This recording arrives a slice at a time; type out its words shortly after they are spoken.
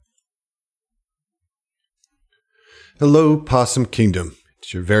Hello, Possum Kingdom.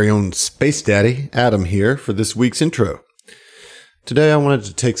 It's your very own Space Daddy, Adam, here for this week's intro. Today I wanted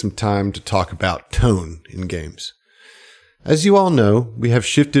to take some time to talk about tone in games. As you all know, we have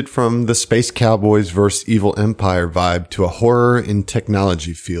shifted from the Space Cowboys vs. Evil Empire vibe to a horror and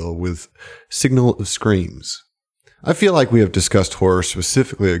technology feel with Signal of Screams. I feel like we have discussed horror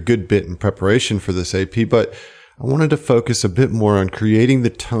specifically a good bit in preparation for this AP, but I wanted to focus a bit more on creating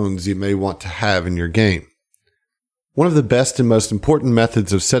the tones you may want to have in your game. One of the best and most important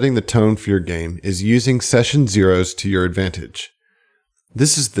methods of setting the tone for your game is using session zeros to your advantage.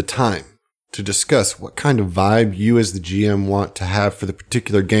 This is the time to discuss what kind of vibe you as the GM want to have for the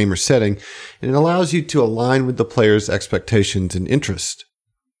particular game or setting, and it allows you to align with the player's expectations and interest.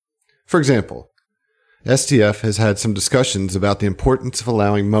 For example, STF has had some discussions about the importance of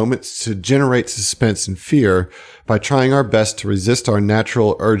allowing moments to generate suspense and fear by trying our best to resist our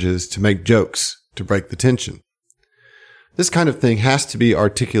natural urges to make jokes to break the tension. This kind of thing has to be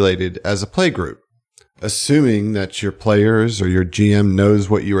articulated as a playgroup. Assuming that your players or your GM knows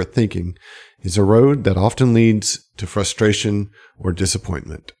what you are thinking is a road that often leads to frustration or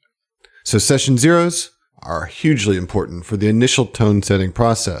disappointment. So session zeros are hugely important for the initial tone setting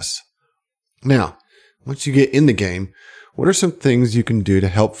process. Now, once you get in the game, what are some things you can do to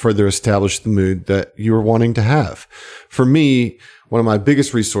help further establish the mood that you are wanting to have? For me, one of my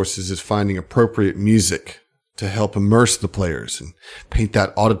biggest resources is finding appropriate music to help immerse the players and paint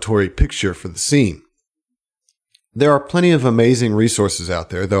that auditory picture for the scene. There are plenty of amazing resources out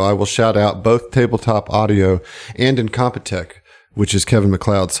there, though I will shout out both Tabletop Audio and Incompetech, which is Kevin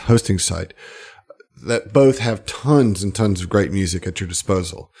MacLeod's hosting site, that both have tons and tons of great music at your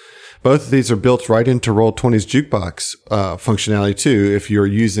disposal. Both of these are built right into Roll20's Jukebox functionality too, if you're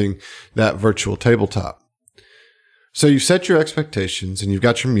using that virtual tabletop. So you've set your expectations and you've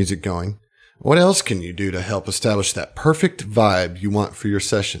got your music going. What else can you do to help establish that perfect vibe you want for your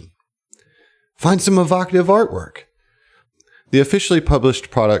session? Find some evocative artwork. The officially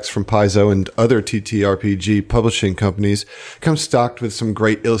published products from Paizo and other TTRPG publishing companies come stocked with some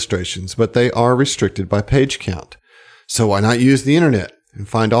great illustrations, but they are restricted by page count. So why not use the internet and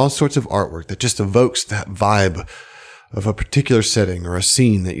find all sorts of artwork that just evokes that vibe of a particular setting or a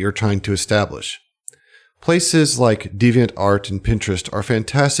scene that you're trying to establish? Places like DeviantArt and Pinterest are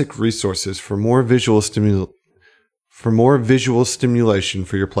fantastic resources for more visual stimulation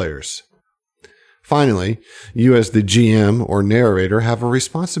for your players. Finally, you as the GM or narrator have a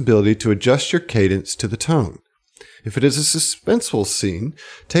responsibility to adjust your cadence to the tone. If it is a suspenseful scene,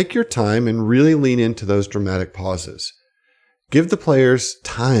 take your time and really lean into those dramatic pauses. Give the players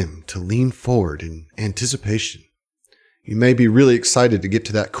time to lean forward in anticipation. You may be really excited to get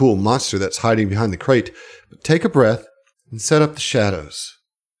to that cool monster that's hiding behind the crate, but take a breath and set up the shadows,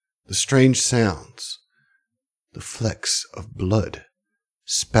 the strange sounds, the flecks of blood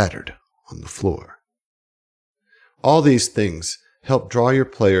spattered on the floor. All these things help draw your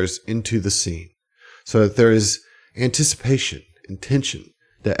players into the scene so that there is anticipation and tension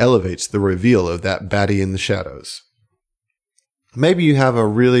that elevates the reveal of that baddie in the shadows. Maybe you have a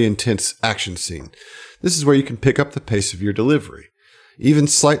really intense action scene. This is where you can pick up the pace of your delivery, even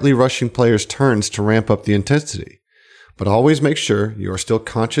slightly rushing players' turns to ramp up the intensity. But always make sure you are still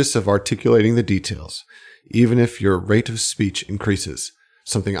conscious of articulating the details, even if your rate of speech increases,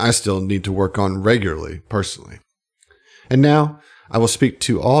 something I still need to work on regularly, personally. And now, I will speak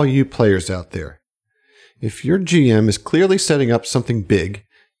to all you players out there. If your GM is clearly setting up something big,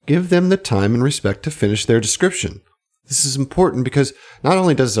 give them the time and respect to finish their description. This is important because not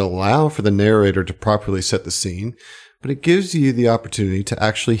only does it allow for the narrator to properly set the scene, but it gives you the opportunity to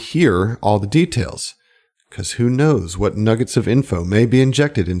actually hear all the details. Because who knows what nuggets of info may be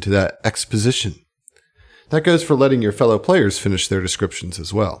injected into that exposition. That goes for letting your fellow players finish their descriptions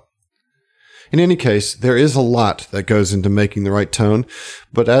as well. In any case, there is a lot that goes into making the right tone,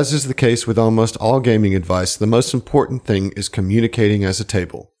 but as is the case with almost all gaming advice, the most important thing is communicating as a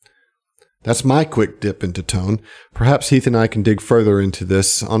table. That's my quick dip into tone. Perhaps Heath and I can dig further into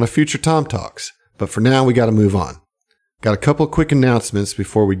this on a future Tom Talks, but for now we gotta move on. Got a couple quick announcements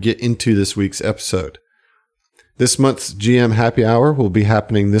before we get into this week's episode. This month's GM Happy Hour will be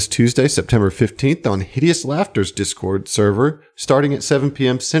happening this Tuesday, September 15th on Hideous Laughter's Discord server, starting at 7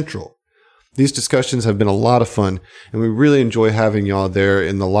 p.m. Central. These discussions have been a lot of fun, and we really enjoy having y'all there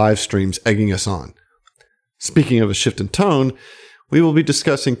in the live streams egging us on. Speaking of a shift in tone, we will be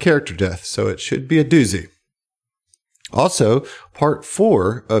discussing character death, so it should be a doozy. Also, part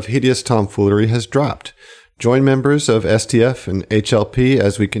 4 of Hideous Tomfoolery has dropped. Join members of STF and HLP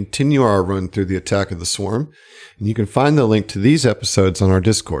as we continue our run through the Attack of the Swarm, and you can find the link to these episodes on our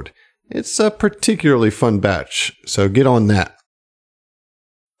Discord. It's a particularly fun batch, so get on that.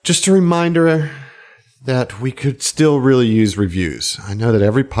 Just a reminder that we could still really use reviews. I know that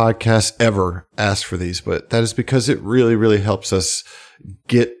every podcast ever asks for these, but that is because it really, really helps us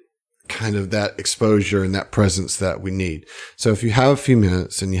get kind of that exposure and that presence that we need. So if you have a few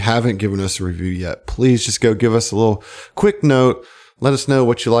minutes and you haven't given us a review yet, please just go give us a little quick note. Let us know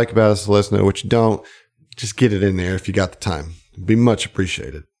what you like about us. Let us know what you don't. Just get it in there if you got the time. It'd be much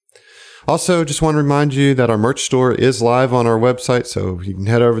appreciated. Also, just want to remind you that our merch store is live on our website, so you can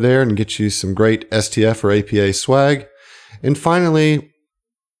head over there and get you some great STF or APA swag. And finally,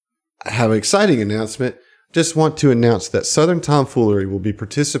 I have an exciting announcement. Just want to announce that Southern Tomfoolery will be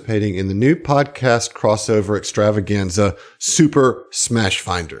participating in the new podcast crossover extravaganza, Super Smash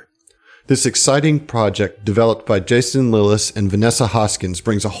Finder. This exciting project, developed by Jason Lillis and Vanessa Hoskins,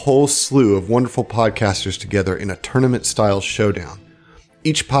 brings a whole slew of wonderful podcasters together in a tournament-style showdown.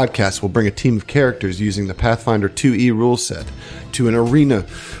 Each podcast will bring a team of characters using the Pathfinder 2e rule set to an arena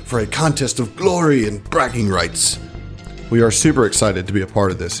for a contest of glory and bragging rights. We are super excited to be a part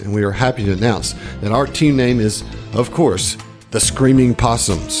of this, and we are happy to announce that our team name is, of course, the Screaming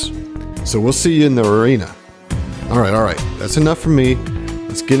Possums. So we'll see you in the arena. All right. That's enough from me.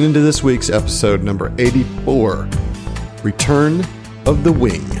 Let's get into this week's episode number 84, Return of the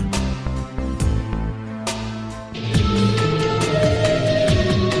Wing.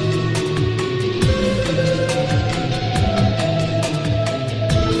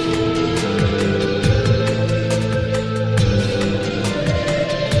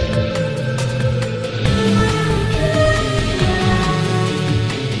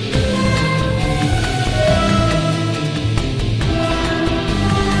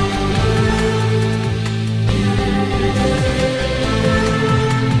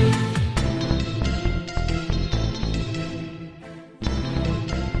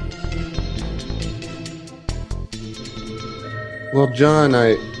 Well, John,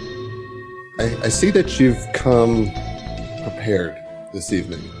 I see that you've come prepared this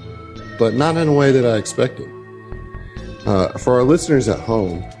evening, but not in a way that I expected. For our listeners at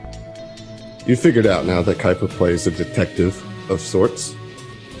home, you figured out now that Kuiper plays a detective of sorts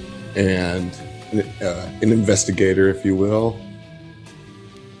and an investigator, if you will.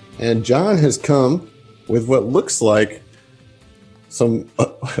 And John has come with what looks like some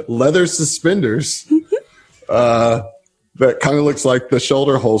leather suspenders. That kind of looks like the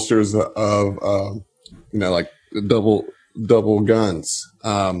shoulder holsters of, like double guns.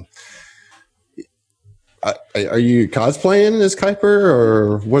 Are you cosplaying as Kuiper,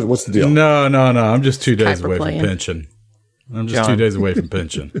 or what's the deal? No. I'm just 2 days Kuiper away playing. from pension. I'm just 2 days away from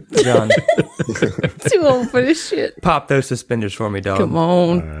pension. John, Too old for this shit. pop those suspenders for me, dog. Come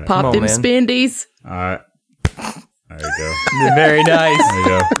on. Pop Come on, them man. spendies. All right. There you go. Very nice. There you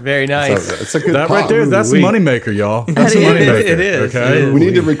go. Very nice. It's a good That pop. right there, that's a moneymaker, y'all. That's a It is. moneymaker. It is. Okay. It is. We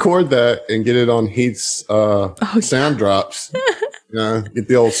need to record that and get it on Heath's sound drops. Get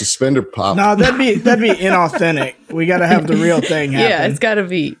the old suspender pop. No, that'd be inauthentic. We got to have the real thing happen. Yeah, it's got to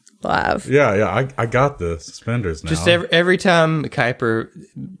be live. Yeah. I got the suspenders now. Just every time Kuiper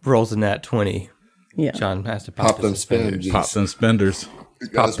rolls in that 20, Yeah. John has to Pop the them suspenders. spinach. Pop them spenders.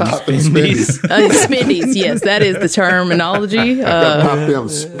 Pop them Spindies. spinach. Spendies, yes, that is the terminology. Pop them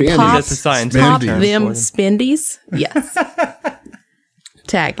spinach. That's a scientific Pop term them for spendies. Yes.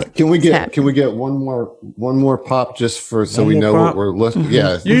 Tag it. Can we Tag. get one more pop just for so One we more know pop? what we're listening?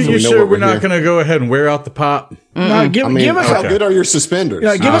 Yeah. You so we know sure what we're not hearing. going to go ahead and wear out the pop? No, give us how a good are your suspenders?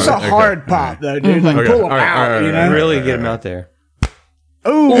 give us a Okay. hard pop though, dude. Like Okay. pull them All right, out. all right, You all know. right. Really get him out there.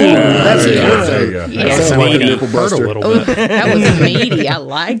 Ooh, that's There you go. good. There you go. Yeah. Sounds like a Meaty. nipple Hurt a buster. little Oh, bit. that was meaty. I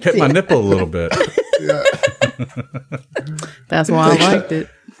liked Hit my it. nipple a little bit. That's why I liked it.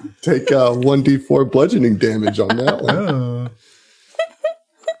 Take 1d4 bludgeoning damage on that one.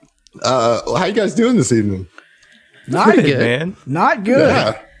 How you guys doing this evening? Not Pretty good. good. Man. Not good.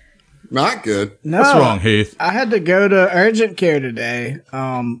 Yeah. Not good. No, What's wrong, Heath? I had to go to urgent care today.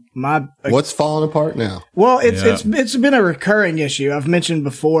 What's falling apart now? Well, it's Yeah. it's been a recurring issue. I've mentioned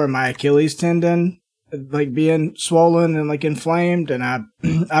before my Achilles tendon like being swollen and like inflamed, and I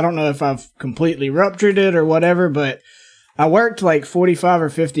don't know if I've completely ruptured it or whatever, but I worked like 45 or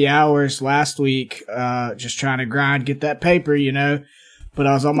 50 hours last week, just trying to grind, get that paper, but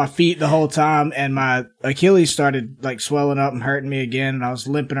I was on my feet the whole time, and my Achilles started like swelling up and hurting me again, and I was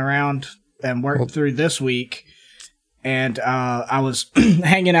limping around and worked through this week. And I was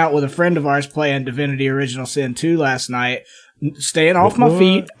hanging out with a friend of ours playing Divinity Original Sin 2 last night, staying off my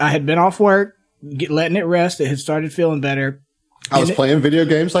feet. I had been off work, letting it rest. It had started feeling better. I was playing video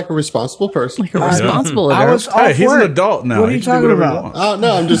games like a responsible person. Like a responsible I adult. was off Hey, he's work. an adult now. What are He you can do talking whatever he about? wants. Oh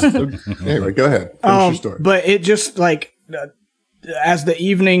no, I'm just anyway. Go ahead. Finish your story. But it just like as the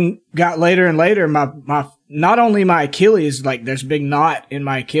evening got later and later, my not only my Achilles, like there's a big knot in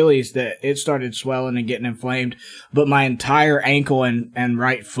my Achilles that it started swelling and getting inflamed, but my entire ankle and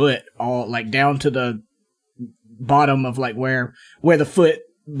right foot, all like down to the bottom of like where the foot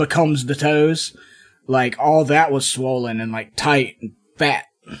becomes the toes, like all that was swollen and like tight and fat.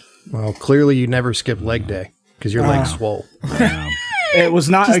 Well, clearly you never skip leg day because your legs swole. It was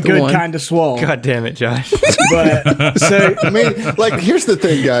not Just a the good one. kind of swole. God damn it, Josh. But so I mean, like, here's the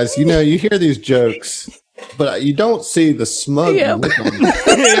thing, guys. You know, you hear these jokes, but you don't see the smug Yeah. look on them.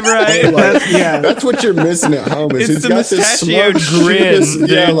 Right. Like, yeah. that's what you're missing at home. Is It's he's the got this smug mustachioed grin, sheepish,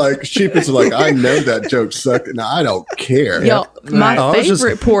 yeah, dude. like sheepish, like I know that joke sucked, and I don't care. Yo, my Oh, I was just-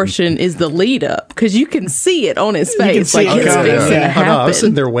 favorite portion is the lead up because you can see it on his can face, see like it it's coming, fixing yeah. to I know, I was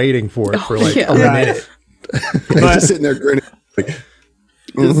sitting happen. there waiting for it for like Yeah. a Right. minute. Just sitting there grinning. Like,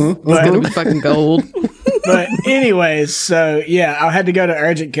 It's gonna be fucking gold. But anyways, so yeah, I had to go to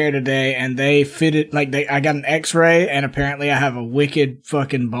urgent care today, and they fitted I got an X-ray, and apparently I have a wicked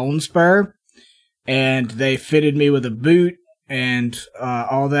fucking bone spur, and they fitted me with a boot and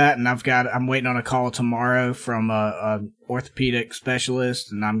all that, and I'm waiting on a call tomorrow from a orthopedic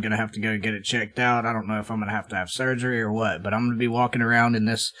specialist, and I'm gonna have to go get it checked out. I don't know if I'm gonna have to have surgery or what, but I'm gonna be walking around in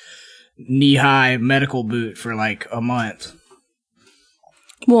this knee-high medical boot for like a month.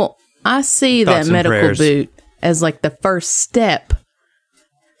 Well, I see Thoughts that and medical prayers. boot as like the first step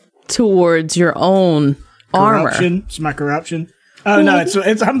towards your own armor. Corruption. It's my corruption. Oh no, it's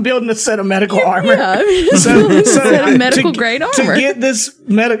I'm building a set of medical armor. Yeah, I mean, So medical grade armor. To get this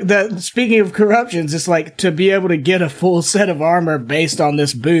speaking of corruptions, it's like to be able to get a full set of armor based on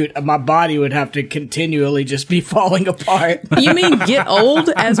this boot, my body would have to continually just be falling apart. You mean get old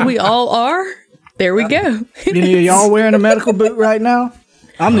as we all are? There we go. Any of y'all wearing a medical boot right now?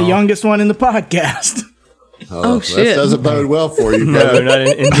 I'm the youngest one in the podcast. Oh, that shit. doesn't bode well for you. No, Kevin. not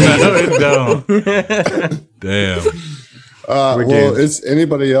in No, it don't. Damn. Well, is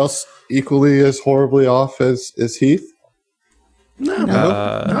anybody else equally as horribly off as Heath?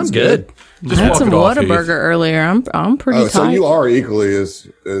 I'm good. I Just had walk some it off, Heath. Whataburger earlier. I'm pretty Oh, so tight. you are equally as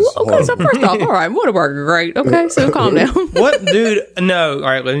Okay, horrible. so first off, all right, Whataburger, great. Okay, so calm down. What, dude? No. All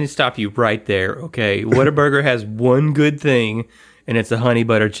right, let me stop you right there. Okay, Whataburger has one good thing, and it's a honey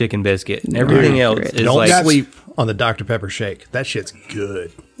butter chicken biscuit. And everything else is Don't like sleep on the Dr. Pepper shake. That shit's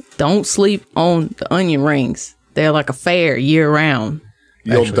good. Don't sleep on the onion rings. They're like a fair year round.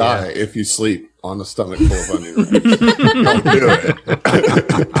 You'll Actually, die if you sleep on a stomach full of onion rings. Don't do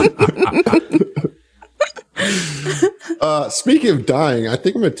it. Speaking of dying, I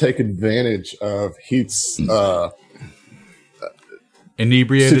think I'm going to take advantage of Heath's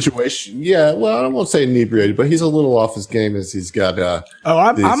Inebriated. situation. Yeah, well, I won't say inebriated, but he's a little off his game as he's got.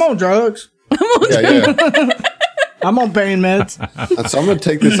 I'm on drugs. Yeah. I'm on pain meds. And so I'm going to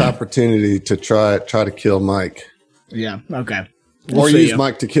take this opportunity to try to kill Mike, Yeah. Okay. or see use ya.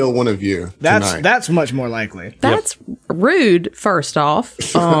 Mike to kill one of you. That's tonight. that's much more likely. That's rude, first off.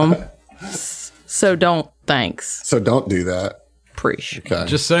 So don't thanks. So don't do that. Preach. Okay.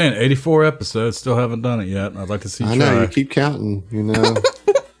 Just saying, 84 episodes, still haven't done it yet. I'd like to see you I know try. you keep counting. You know.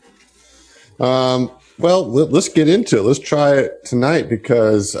 Well, let's get into it. Let's try it tonight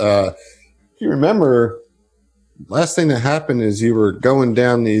because if you remember, last thing that happened is you were going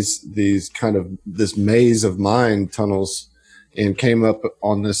down these kind of this maze of mind tunnels and came up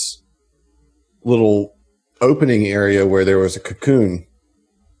on this little opening area where there was a cocoon,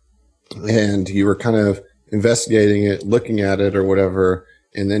 and you were kind of investigating it, looking at it or whatever,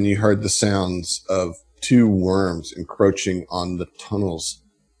 and then you heard the sounds of two worms encroaching on the tunnels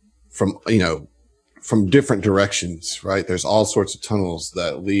from different directions, right? There's all sorts of tunnels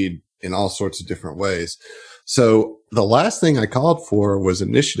that lead in all sorts of different ways. So the last thing I called for was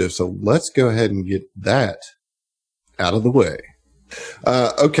initiative. So let's go ahead and get that out of the way.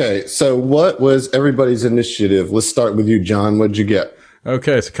 Okay. So what was everybody's initiative? Let's start with you, John. What'd you get?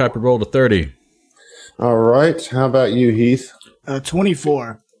 Okay, so Kuiper rolled a 30. All right. How about you, Heath?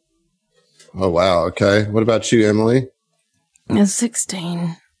 24. Oh, wow. Okay. What about you, Emily?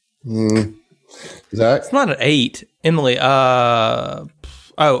 16. Zach? it's not an 8. Emily, Oren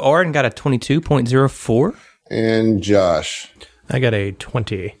got a 22.04. And Josh? I got a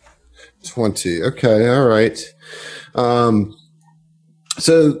 20. 20. Okay. All right.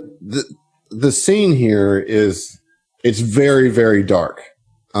 So the scene here is, it's very, very dark.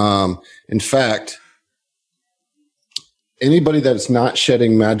 In fact, anybody that's not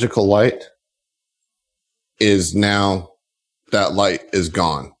shedding magical light is now that light is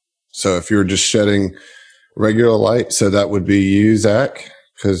gone. So if you're just shedding regular light, so that would be you, Zach,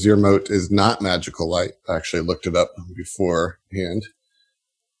 because your moat is not magical light. I actually looked it up beforehand.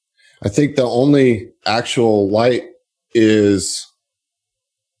 I think the only actual light is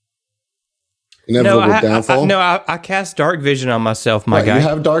inevitable downfall. I cast dark vision on myself, my Right, guy. you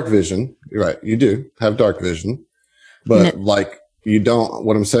have dark vision. You're right. You do have dark vision, but you don't.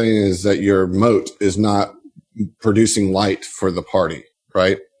 What I'm saying is that your moat is not producing light for the party,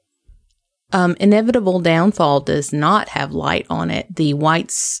 right? Inevitable Downfall does not have light on it. The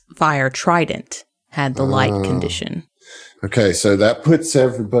White's Fire Trident had the light condition. Okay, so that puts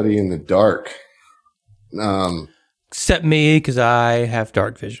everybody in the dark. Except me, because I have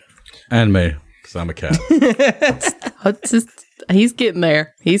dark vision. And me, because I'm a cat. He's getting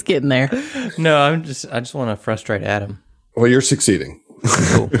there. He's getting there. No, I just want to frustrate Adam. Well, you're succeeding.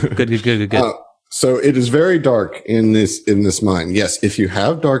 Cool. Good. So it is very dark in this mine. Yes, if you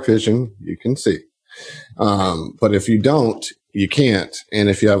have dark vision, you can see. But if you don't, you can't. And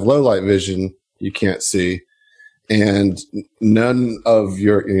if you have low light vision, you can't see. And none of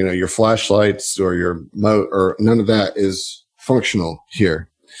your flashlights or your moat or none of that is functional here.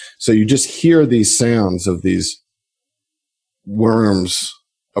 So you just hear these sounds of these worms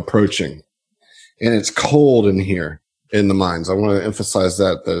approaching, and it's cold in here in the mines. I want to emphasize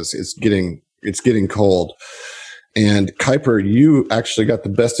that it's getting cold. And Kuiper, you actually got the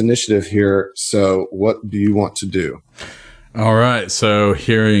best initiative here. So what do you want to do? All right, so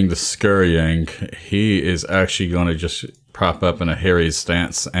hearing the scurrying, he is actually going to just prop up in a hairy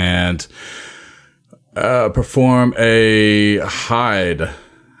stance and perform a hide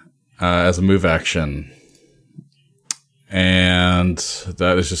as a move action. And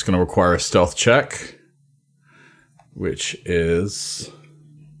that is just going to require a stealth check, which is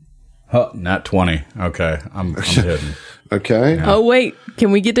nat 20. Okay, I'm hidden. Okay. Yeah. Oh, wait.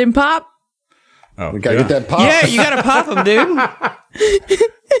 Can we get him pop? Oh, We gotta get that pop. Yeah, you gotta pop him, dude.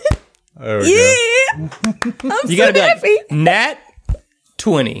 There we go. You gotta be like, nat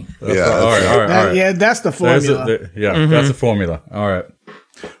 20. Yeah. All right. Yeah, that's the formula. That's the formula. All right.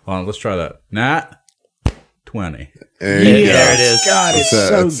 Hold on, let's try that. Nat 20. There you go. There it is. God, it's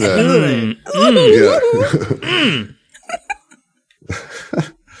That's so it. good.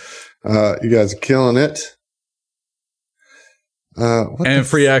 Yeah. You guys are killing it. And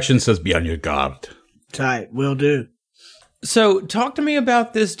free action says be on your guard. Tight, will do. So, talk to me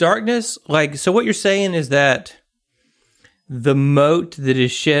about this darkness. So what you're saying is that the moat that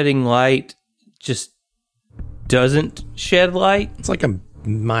is shedding light just doesn't shed light? It's like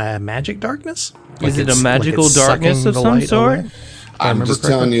my magic darkness. Is it a it's- magical it's darkness sucking of the some light sort? away? I'm just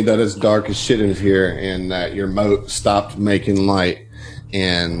telling you that it's dark as shit in here, and that your moat stopped making light,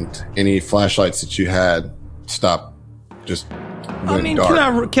 and any flashlights that you had stopped just went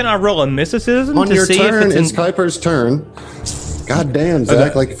dark. Can I roll a mysticism On to your see turn, if it's Kuiper's turn. God damn,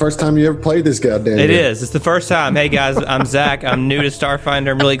 Zach! Like the first time you ever played this goddamn It game. is. It's the first time. Hey guys, I'm Zach. I'm new to Starfinder.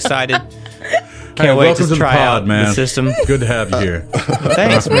 I'm really excited. Can't Hey, wait welcome to to the try pod, out man. the system. Good to have you here.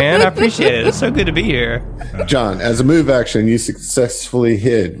 Thanks, man. I appreciate it. It's so good to be here. John, as a move action, you successfully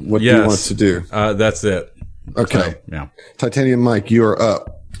hid. What do you want to do? That's it. Okay. So, yeah. Titanium Mike, you are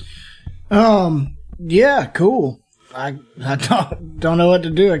up. Yeah, cool. I don't know what to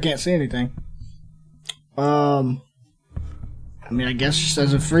do. I can't see anything. I guess just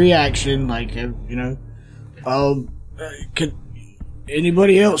as a free action, could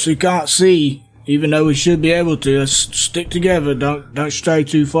anybody else who can't see, even though we should be able to, stick together. Don't stray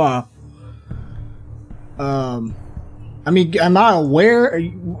too far. Am I aware?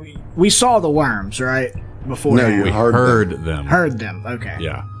 We saw the worms, right? Before No, you We heard them. heard them. Okay.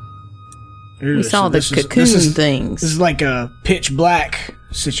 Yeah. We saw the cocoon things. This is like a pitch black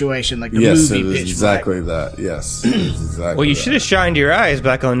situation, like the Yes, it movie is Pitch exactly that. Yes. It is exactly Well, you that. should have shined your eyes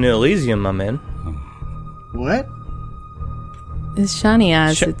back on New Elysium, my man. Black. What? It's shiny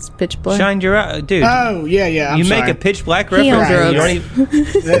eyes. It's pitch black. Shined your eye, dude. Oh, yeah. I'm you sorry. make a pitch black He reference. on And you don't drugs. even,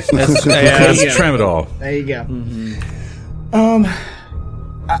 That's- that's, That's you go. tramadol. There you go.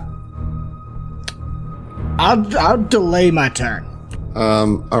 I'll delay my turn.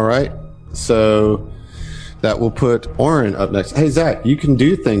 All right. So that will put Oren up next. Hey, Zach, you can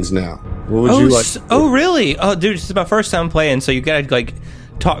do things now. What would you like? Really? Oh, dude, this is my first time playing, so you gotta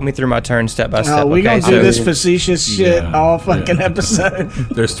talk me through my turn step by step. We gonna okay? do this facetious shit Yeah, all fucking episode.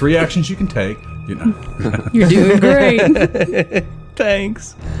 There's 3 actions you can take. You're doing great.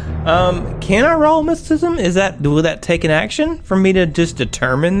 Thanks. Can I roll mysticism? Will that take an action for me to just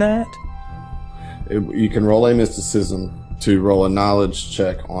determine that? You can roll a mysticism to roll a knowledge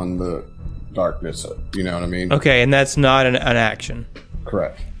check on the darkness. You know what I mean? Okay, and that's not an action.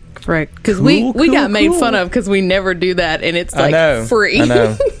 Correct. Correct. Because Cool, we cool, got made cool. fun of because we never do that, and it's I like know. free. I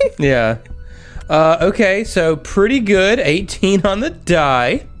know. Yeah. Okay, so pretty good. 18 on the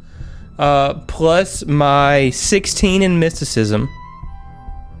die. Plus my 16 in mysticism.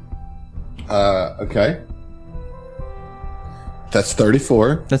 Okay. That's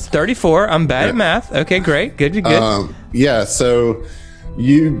 34. That's 34. I'm bad at math. Okay, great. Good. Yeah, so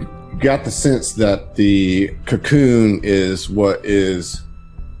you got the sense that the cocoon is what is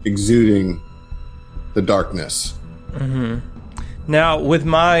exuding the darkness. Now, with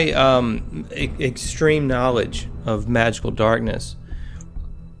my extreme knowledge of magical darkness,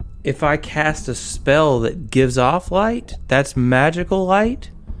 if I cast a spell that gives off light, that's magical light.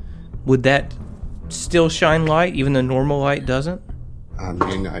 Would that still shine light, even though normal light doesn't? I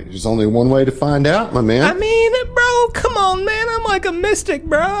mean, there's only one way to find out, my man. I mean, bro, come on, man. I'm like a mystic,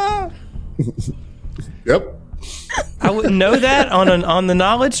 bro. Yep. I wouldn't know that on the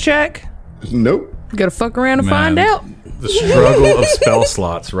knowledge check. Nope. Gotta fuck around and Man, find out. The struggle of spell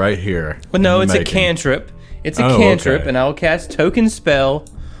slots right here. But no, in it's the a making. cantrip. It's a Oh, cantrip, okay. and I will cast token spell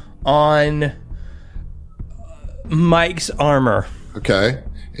on Mike's armor. Okay.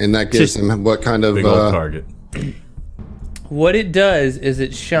 And that gives him what kind of... Big old target. What it does is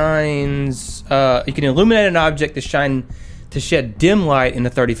it shines. You can illuminate an object to shed dim light in a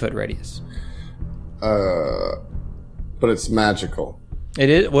 30-foot radius. but it's magical. It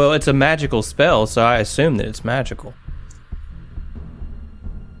is. Well, it's a magical spell, so I assume that it's magical.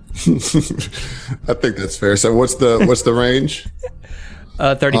 I think that's fair. So what's the range?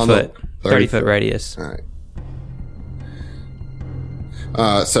 30 On the- foot. 30 foot radius. All right.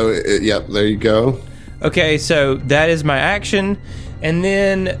 Yep, there you go. Okay, so that is my action, and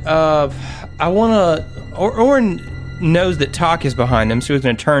then I want to. Orin knows that Talk is behind him, so he's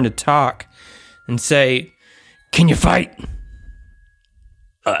going to turn to Talk and say, "Can you fight?"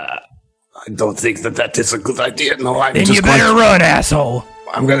 I don't think that is a good idea. No, Then you better run, asshole.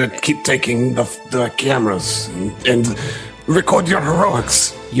 I'm gonna keep taking the cameras and record your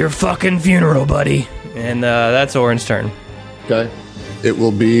heroics. Your fucking funeral, buddy. And that's Orin's turn. Okay. It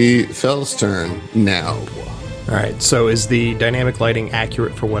will be Fell's turn now. All right. So is the dynamic lighting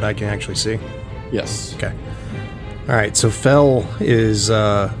accurate for what I can actually see? Yes. Okay. All right. So Fell is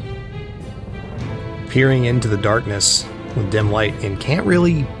peering into the darkness with dim light and can't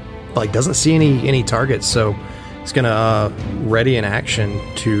really, doesn't see any targets. So he's gonna ready an action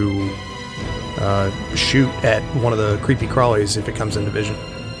to shoot at one of the creepy crawlies if it comes into vision.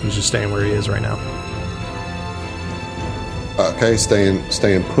 He's just staying where he is right now. Okay,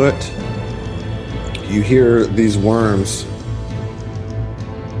 staying put. You hear these worms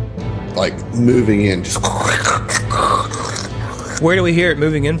moving in. Just Where do we hear it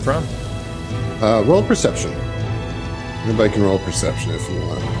moving in from? roll perception. Everybody can roll perception if you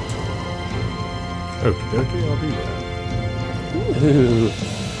want. Okie dokie, I'll do that. Ooh,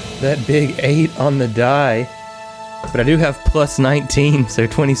 that big 8 on the die. But I do have plus 19, so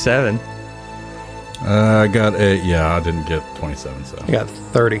 27. I got I didn't get 27, so. I got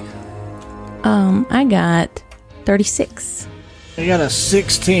 30. I got 36. I got a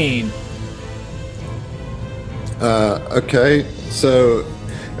 16. Okay, so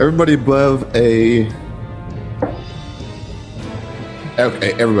everybody above a...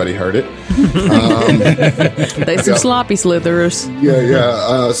 Okay, everybody heard it. They some sloppy slitherers.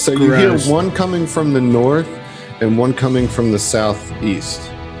 Yeah. So you hear Gross. one coming from the north and one coming from the southeast.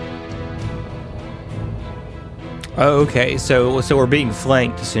 Oh, okay. So we're being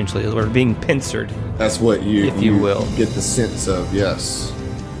flanked, essentially. We're being pincered. That's what If you will. get the sense of. Yes.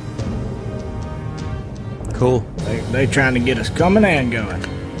 Cool. They trying to get us coming and going.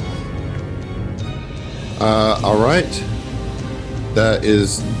 All right. That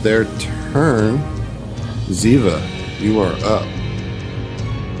is their turn. Ziva, you are up.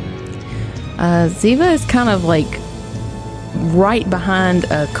 Ziva is kind of right behind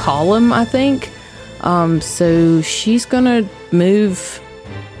a column, I think. So she's gonna move.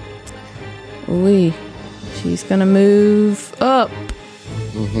 She's gonna move up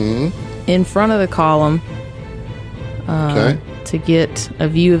in front of the column Okay. to get a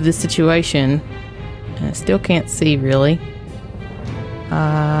view of the situation. I still can't see really.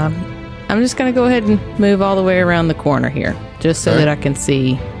 I'm just gonna go ahead and move all the way around the corner here, just so Okay. that I can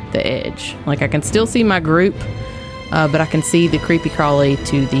see the edge. I can still see my group, but I can see the creepy crawly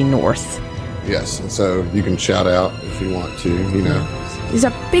to the north. Yes, and so you can shout out if you want to. You know. He's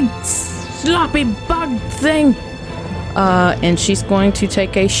a big sloppy bug thing. And she's going to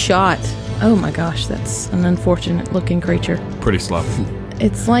take a shot. Oh my gosh, that's an unfortunate looking creature. Pretty sloppy.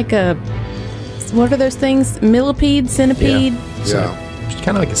 It's like a what are those things? Millipede, centipede? Yeah.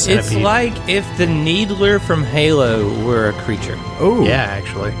 Kind of like a centipede. It's like if the Needler from Halo were a creature. Oh, Yeah,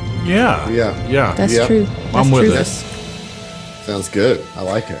 actually. yeah, Yeah. yeah. That's Yep. true. I'm That's with true. it. Sounds good. I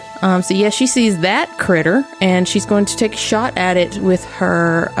like it. So yeah, she sees that critter, and she's going to take a shot at it with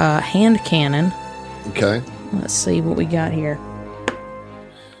her hand cannon. Okay. Let's see what we got here.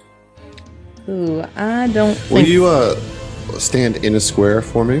 Ooh, I don't Will think... you stand in a square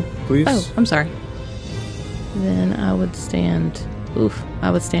for me, please? Oh, I'm sorry. Then I would stand... Oof, I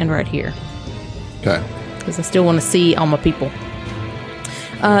would stand right here. Okay. Because I still want to see all my people.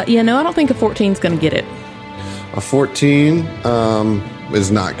 Yeah, no, I don't think a 14 is going to get it. A 14 is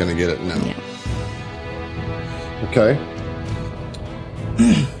not going to get it, no. Yeah. Okay.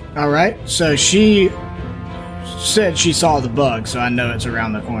 All right. So she said she saw the bug, so I know it's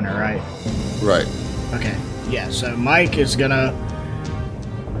around the corner, right? Right. Okay. Yeah. So Mike is gonna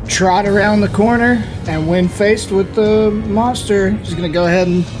trot around the corner, and when faced with the monster, he's gonna go ahead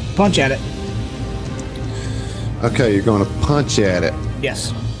and punch at it. Okay, you're going to punch at it.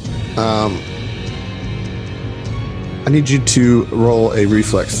 Yes. I need you to roll a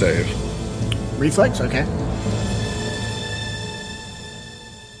reflex save. Reflex. Okay.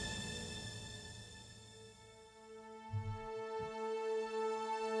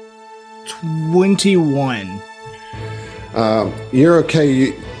 $21. You're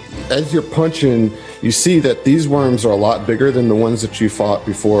okay. As you're punching, you see that these worms are a lot bigger than the ones that you fought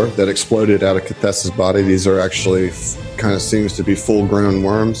before that exploded out of Cathessa's body. These are actually kind of seems to be full-grown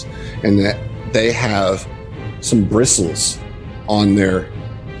worms, and that they have some bristles on their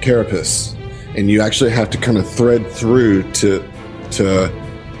carapace, and you actually have to kind of thread through to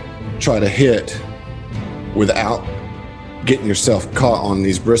try to hit without getting yourself caught on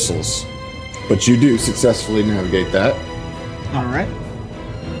these bristles. But you do successfully navigate that. All right.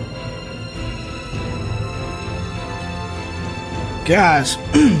 Guys,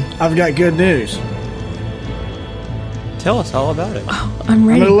 I've got good news. Tell us all about it. I'm I'm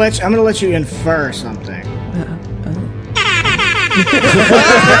ready. gonna let you infer something.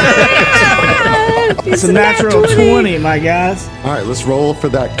 It's a natural 20, my guys. All right, let's roll for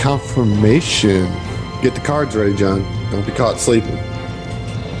that confirmation. Get the cards ready, John. Don't be caught sleeping.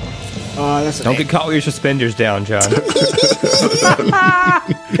 That's an Don't get caught with your suspenders down, John.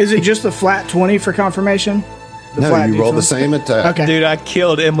 Is it just the flat 20 for confirmation? The No, flat you roll D20? the same attack. Okay. Dude, I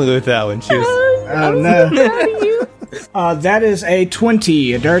killed Emily with that one. She was... Oh, no. That is a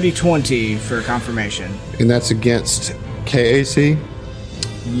 20, a dirty 20 for confirmation. And that's against KAC.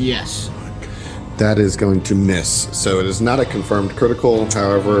 Yes. That is going to miss. So it is not a confirmed critical.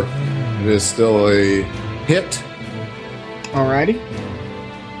 However, it is still a hit. Alrighty.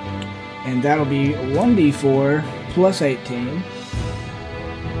 And that'll be 1d4 plus 18.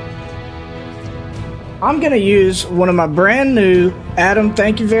 I'm going to use one of my brand new, Adam,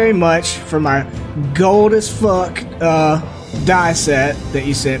 thank you very much for my gold as fuck die set that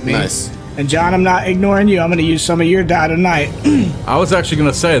you sent me. Nice. And John, I'm not ignoring you. I'm going to use some of your die tonight. I was actually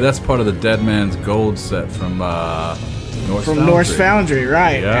going to say that's part of the Dead Man's Gold set from Norse From Foundry. Norse Foundry,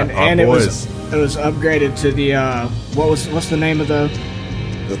 right? Yeah, and our and boys. it was upgraded to the what's the name of the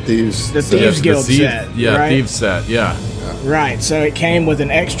Thieves. The set. Thieves the Guild Thief- set? Yeah, right? Thieves set. Yeah. Right, so it came with an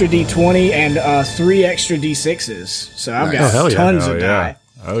extra D20 and 3 extra D6s. So I've got hell yeah. tons Oh of yeah. die.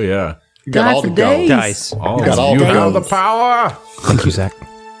 Oh yeah. You got Die all for the gold. days. Dice. Oh, got all you the have the guns. power. Thank you, Zach.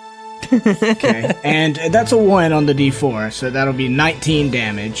 Okay, and that's a 1 on the D4, so that'll be 19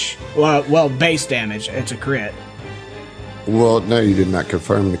 damage. Well, base damage. It's a crit. Well, no, you did not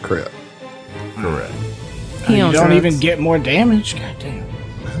confirm the crit. Correct. He You on don't drugs. even get more damage. God damn.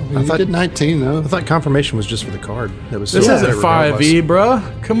 I thought 19 though. I thought confirmation was just for the card. That was This still isn't there regardless. 5e,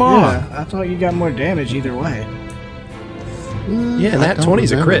 bruh. Come on. Yeah, I thought you got more damage either way. Yeah, and that 20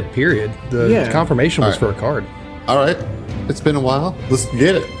 is a crit, period. The Yeah. confirmation was Alright. for a card. All right. It's been a while. Let's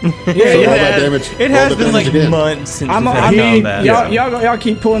get it. Yeah, roll yeah. that damage. It Roll has the been like damage again. months since I we've had mean, combat. y'all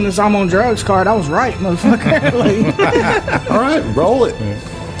keep pulling this "I'm on drugs" card. I was right, motherfucker. Like, All right, roll it.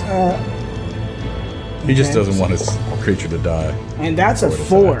 He just doesn't want his creature to die. and that's a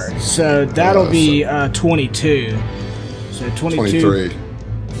 4, so that'll be 22. So 22,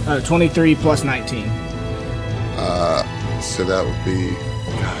 23. 23 plus 19. So that would be,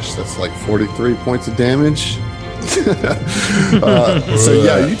 gosh, that's like 43 points of damage. So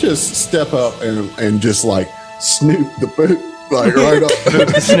yeah, you just step up and just like snoop the boot, like right up.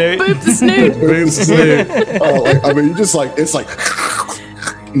 Snoot. Boop the snoot. I mean, you just like it's like,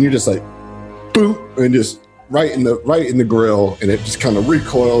 and you're just like, boom, and just right in the grill, and it just kind of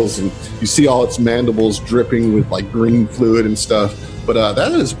recoils, and you see all its mandibles dripping with like green fluid and stuff. But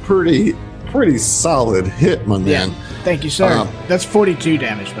that is pretty pretty solid hit, my man. Yeah. Thank you, sir. That's 42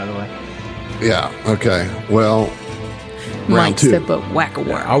 damage, by the way. Yeah. Okay. Well, round Mike 2. step up, whack a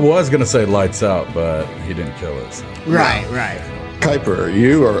whack. I was going to say lights out, but he didn't kill us. Right. Kuiper,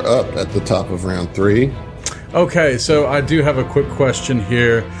 you are up at the top of round 3. Okay, so I do have a quick question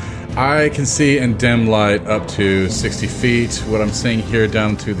here. I can see in dim light up to 60 feet. What I'm seeing here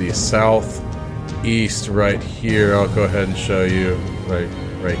down to the southeast right here, I'll go ahead and show you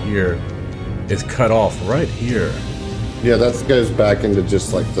right here, is cut off right here. Yeah, that goes back into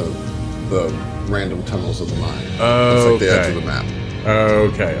just like the random tunnels of the mine. Oh, It's like the edge of the map.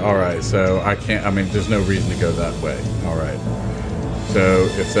 Okay, alright, so I can't, there's no reason to go that way. Alright. So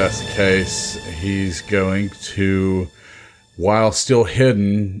if that's the case, he's going to, while still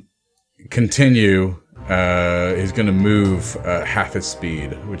hidden, continue. He's going to move half his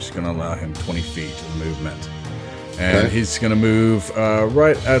speed, which is going to allow him 20 feet of movement. And he's going to move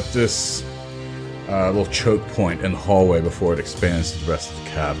right at this little choke point in the hallway before it expands to the rest of the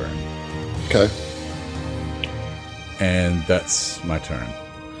cavern. Okay. And that's my turn.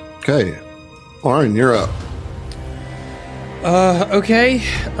 Okay. Orin, you're up. Okay.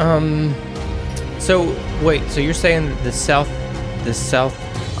 So wait. So you're saying the south?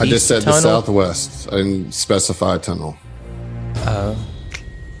 I just said tunnel? the southwest. I didn't specify tunnel.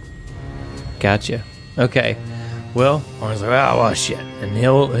 Gotcha. Okay. Well, I was like, oh well, shit, and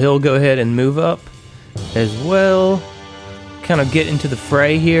he'll go ahead and move up as well. Kind of get into the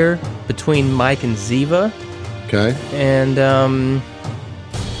fray here between Mike and Ziva, Okay. and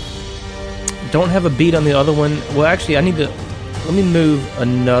don't have a beat on the other one. Well, actually, let me move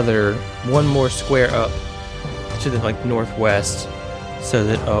one more square up to the northwest, so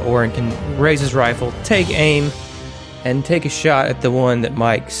that Orin can raise his rifle, take aim, and take a shot at the one that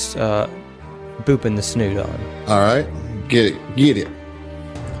Mike's booping the snoot on. All right. Get it.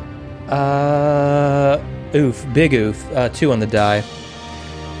 Oof, big oof. 2 on the die.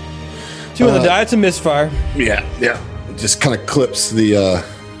 2 on the die. It's a misfire. Yeah. It just kind of clips the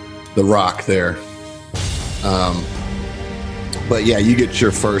rock there. But yeah, you get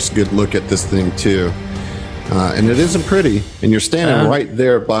your first good look at this thing too. And it isn't pretty. And you're standing right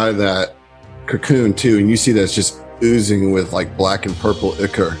there by that cocoon too, and you see that's just oozing with like black and purple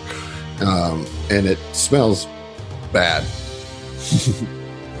ichor. And it smells bad.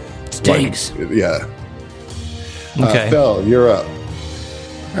 Stinks. Yeah. Okay. Fel, you're up.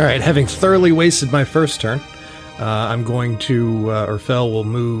 All right, having thoroughly wasted my first turn, I'm going to, or Fel will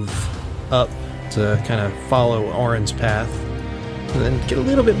move up to kind of follow Orin's path, and then get a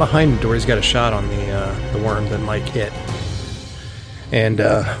little bit behind him to where he's got a shot on the worm that Mike hit. And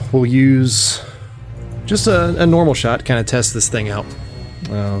we'll use just a normal shot to kind of test this thing out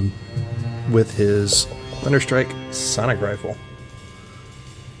with his Thunderstrike Sonic Rifle.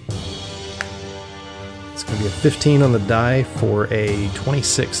 It's going to be a 15 on the die for a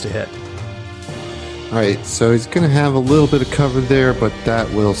 26 to hit. All right, so he's going to have a little bit of cover there, but that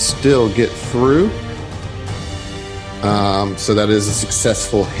will still get through. So that is a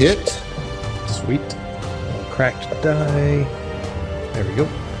successful hit. Sweet. Cracked die. There we go.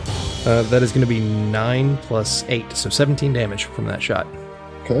 That is going to be 9 plus 8, so 17 damage from that shot.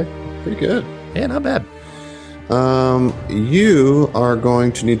 Okay, pretty good. Yeah, not bad. You are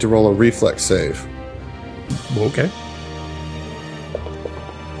going to need to roll a reflex save. Okay.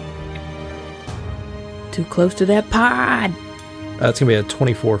 Too close to that pod. That's going to be a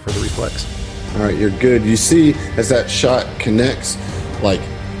 24 for the reflex. All right, you're good. You see, as that shot connects, like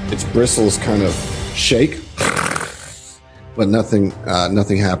its bristles kind of shake, but nothing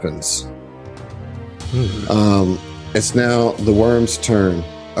happens. It's now the worm's turn.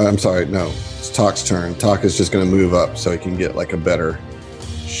 I'm sorry, no, it's Talk's turn. Talk is just going to move up so he can get like a better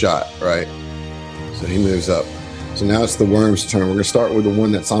shot, right? So he moves up. So now it's the worm's turn. We're going to start with the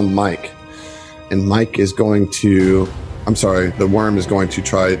one that's on Mike. And Mike is going to, the worm is going to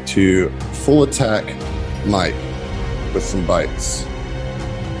try to full attack Mike with some bites.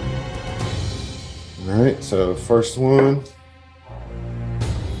 All right, so first one.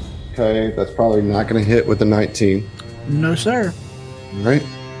 Okay, that's probably not going to hit with the 19. No, sir. All right,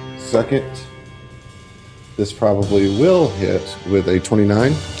 second. This probably will hit with a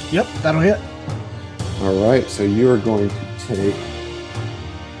 29. Yep, that'll hit. All right, so you are going to take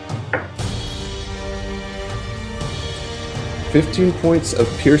 15 points of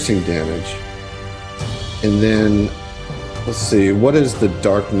piercing damage. And then, let's see, what is the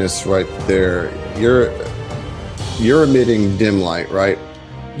darkness right there? You're emitting dim light, right?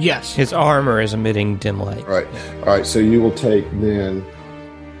 Yes. His armor is emitting dim light. Right. All right, so you will take then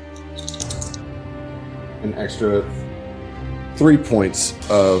an extra 3 points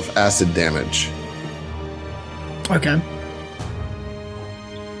of acid damage. Okay.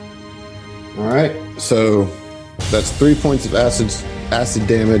 All right, so that's 3 points of acid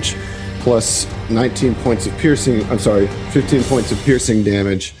damage plus 19 points of piercing. I'm sorry, 15 points of piercing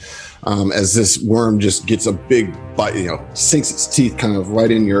damage. As this worm just gets a big bite, sinks its teeth kind of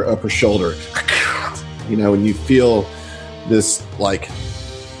right in your upper shoulder. And you feel this like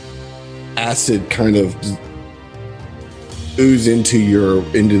acid kind of ooze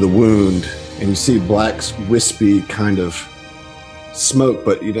into the wound, and you see black wispy kind of smoke,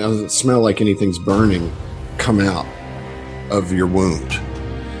 but it doesn't smell like anything's burning, come out of your wound.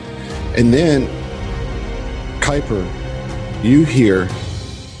 And then, Kuiper, you hear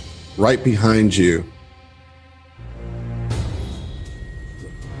right behind you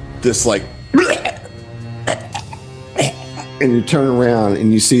this like, and you turn around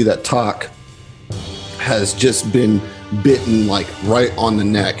and you see that Tok has just been bitten like right on the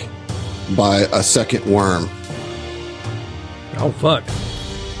neck by a second worm. Oh, fuck.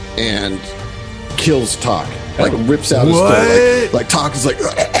 And kills Tok. Like rips out his throat. Like Tok is like,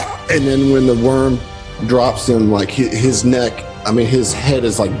 and then when the worm drops him, like his neck, his head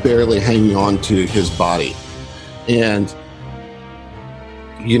is like barely hanging on to his body. And,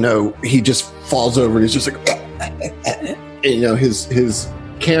 he just falls over and he's just like, and, his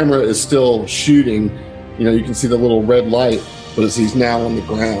camera is still shooting. You can see the little red light, but as he's now on the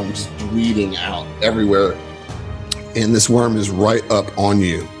ground, just bleeding out everywhere. And this worm is right up on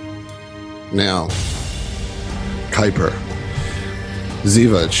you. Now, Kuiper.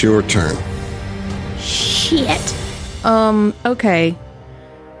 Ziva, it's your turn. Shit. Okay.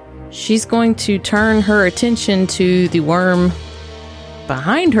 She's going to turn her attention to the worm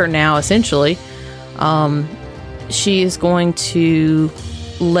behind her now, essentially. She is going to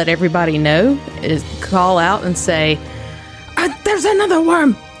let everybody know, call out and say, there's another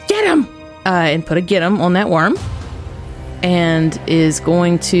worm! Get him! And put a get him on that worm. And is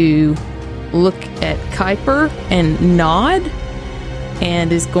going to look at Kuiper and nod.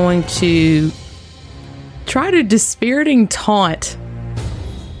 And is going to try to dispiriting taunt.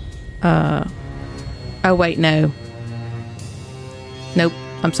 Oh, wait, no. Nope.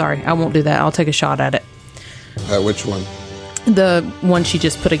 I'm sorry. I won't do that. I'll take a shot at it. Which one? The one she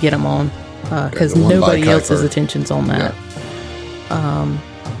just put a get him on. Because nobody else's attention's on that. Yeah.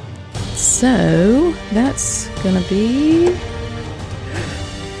 So, that's gonna be...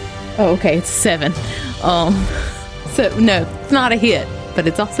 Oh, okay. It's 7. So, no, it's not a hit. But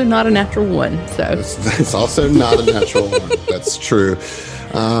it's also not a natural 1. So it's also not a natural 1. That's true.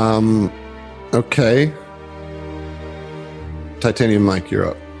 Okay. Titanium Mike, you're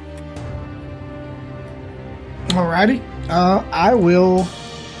up. Alrighty. I will.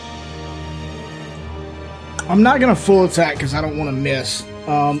 I'm not gonna full attack because I don't want to miss.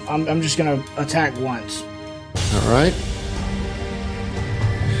 I'm just gonna attack once. All right.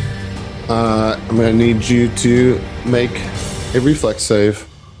 I'm gonna need you to make a reflex save.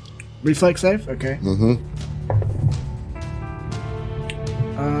 Reflex save? Okay. Mm-hmm.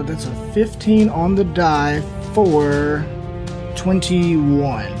 That's a 15 on the die for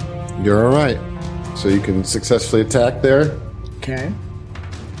 21. You're all right. So you can successfully attack there. Okay.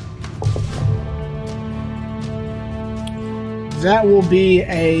 That will be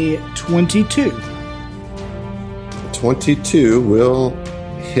a 22. 22 will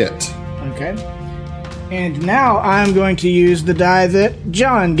hit. Okay. And now I'm going to use the die that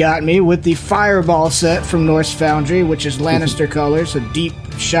John got me with the Fireball set from Norse Foundry, which is Lannister colors, a deep,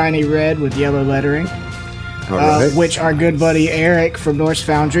 shiny red with yellow lettering. Right. Which our good buddy Eric from Norse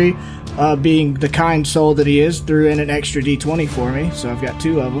Foundry, being the kind soul that he is, threw in an extra D20 for me, so I've got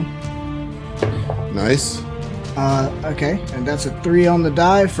 2 of them. Nice. Okay, and that's a 3 on the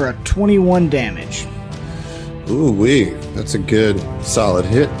die for a 21 damage. Ooh-wee. That's a good, solid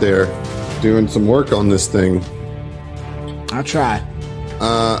hit there. Doing some work on this thing. I'll try.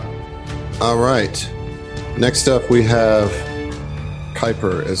 All right. Next up, we have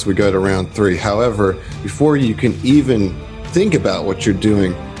Kuiper as we go to round 3. However, before you can even think about what you're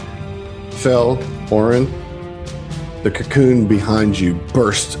doing, Fel, Oren, the cocoon behind you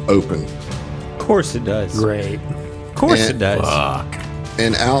bursts open. Of course it does. Great. Of course it does. Fuck.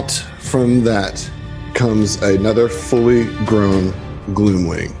 And out from that comes another fully grown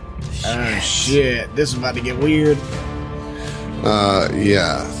Gloomwing. Oh, shit. This is about to get weird.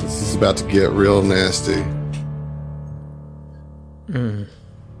 Yeah. This is about to get real nasty.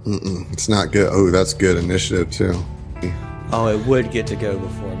 It's not good. Oh, that's good initiative, too. Oh, it would get to go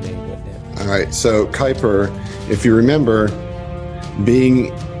before me, wouldn't it? All right. So, Kuiper, if you remember,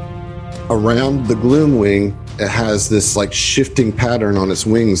 being around the Gloomwing it has this like shifting pattern on its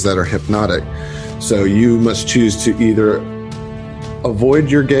wings that are hypnotic. So you must choose to either avoid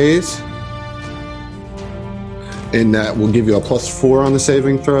your gaze, and that will give you a +4 on the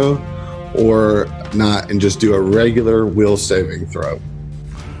saving throw, or not, and just do a regular will saving throw.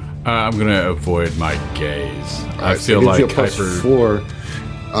 I'm going to avoid my gaze. I Right, feel so it like gives you a Kuiper...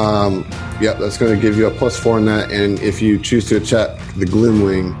 +4. Yep, that's going to give you a +4 on that. And if you choose to attack the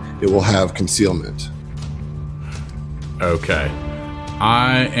Gloomwing, it will have concealment. Okay.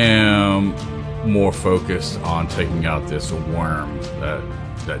 I am more focused on taking out this worm that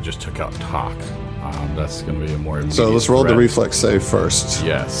just took out Talk. That's going to be a more immediate So let's roll the threat. reflex save first.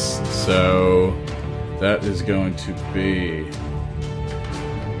 Yes. So that is going to be...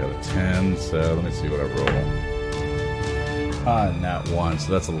 I got a 10, so let me see what I roll. Nat 1,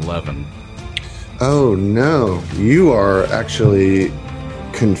 so that's 11. Oh no, you are actually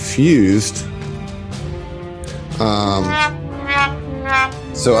confused.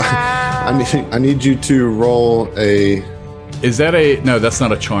 So I need you to roll a... Is that a... No, that's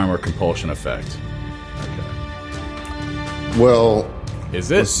not a charm or compulsion effect. Well,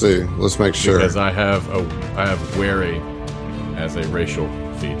 Is it? let's see. Let's make sure. Because I have wary as a racial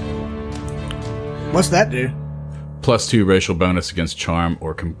feat. What's that do? +2 racial bonus against charm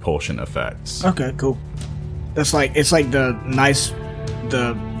or compulsion effects. Okay, cool. It's like the nice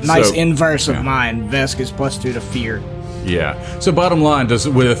So, inverse yeah. of mine. Vesk is +2 to fear. Yeah. So bottom line,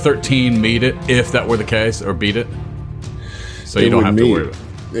 would a 13 meet it if that were the case, or beat it? So you It don't would have meet. to worry about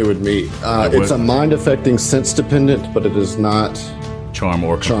It would meet. It It's would. a mind-affecting sense dependent, but it is not... charm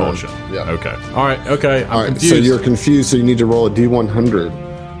or Charm, compulsion. yeah. Okay. All right. Okay. I'm All right, confused. so you're confused, so you need to roll a D100.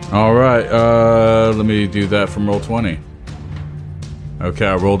 All right. Let me do that from roll 20. Okay,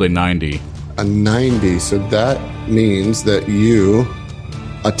 I rolled a 90. A 90, so that means that you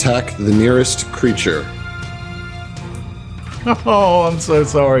attack the nearest creature. Oh, I'm so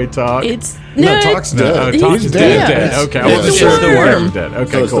sorry, Talk. It's No, Talk's dead. Talk's He's dead. dead. Okay, I Yeah, wasn't it's sure if the the worm. worm was dead.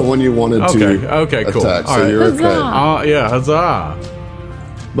 Okay, So it's cool. the one you wanted to Okay, cool. attack, All so right. you're okay. Huzzah. Huzzah.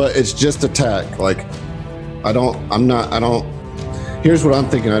 But it's just attack. Like, here's what I'm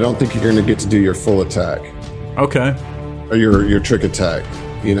thinking. I don't think you're going to get to do your full attack. Okay. Or your trick attack,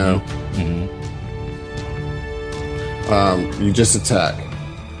 you know? You just attack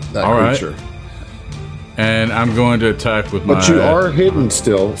that All right. creature. And I'm going to attack with my... But you are hidden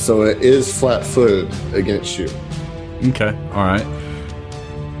still, so it is flat-footed against you. Okay, all right.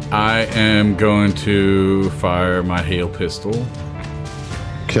 I am going to fire my hail pistol.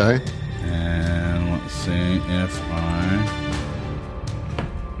 Okay. And let's see if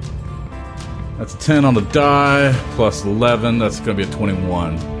That's a 10 on the die, plus 11. That's going to be a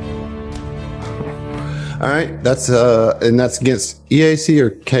 21. All right. That's against EAC or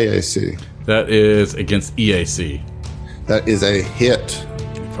KAC? That is against EAC. That is a hit.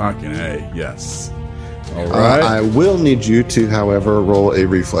 Fucking A, yes. All I right. will need you to, however, roll a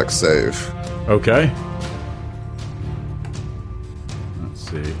reflex save. Okay. Let's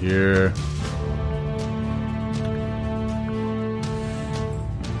see here.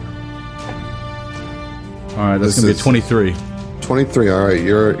 All right, that's This going to be a is- 23. 23. All right.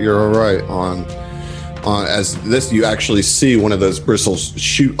 You're all right on as this. You actually see one of those bristles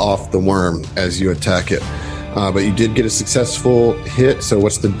shoot off the worm as you attack it. But you did get a successful hit. So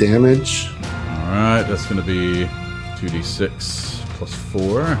what's the damage? All right, that's going to be 2d6 plus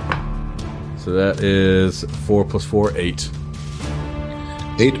 4. So that is 4 plus 4, 8.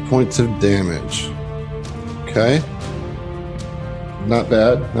 8 points of damage. Okay. Not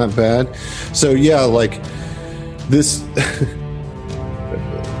bad. Not bad. So yeah, like this.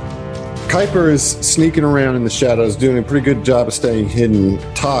 Kuiper is sneaking around in the shadows, doing a pretty good job of staying hidden.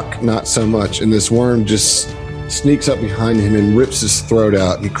 Talk, not so much. And this worm just sneaks up behind him and rips his throat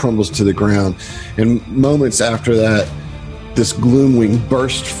out, and he crumbles to the ground. And moments after that, this Gloomwing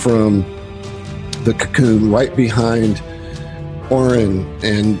burst from the cocoon right behind Orin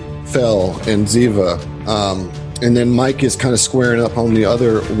and Fel and Ziva. And then Mike is kind of squaring up on the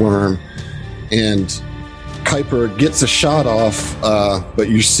other worm, and Kuiper gets a shot off, but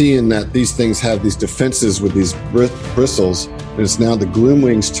you're seeing that these things have these defenses with these bristles, and it's now the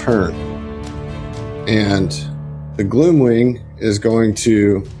Gloomwing's turn. And the Gloomwing is going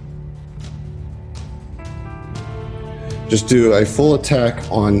to just do a full attack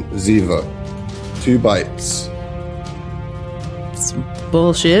on Ziva. 2 bites. Some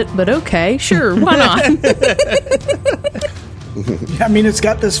bullshit, but okay, sure, why not? I mean, it's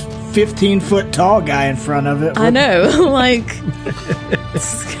got this 15-foot tall guy in front of it. I know, like,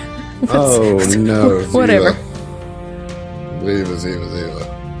 Oh no! Ziva. whatever. Ziva.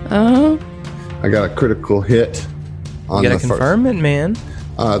 Uh-huh. I got a critical hit on You the gotta confirm it, man.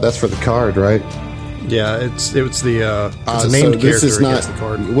 That's for the card, right? Yeah, it's the it's a So named this character is not. against the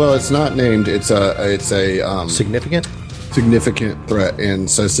card. Well, it's not named. It's a Significant. significant threat, and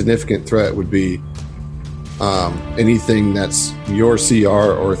so significant threat would be anything that's your CR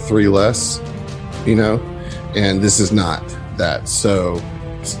or 3 less, you know, and this is not that. So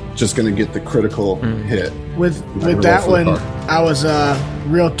it's just going to get the critical hit. With Roll that for the one, card. I was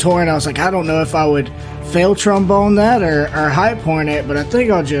real torn. I was like, I don't know if I would fail trombone that or high point it, but I think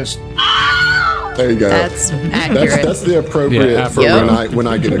I'll just. There you go. That's accurate. That's the appropriate Yeah, for Yep. when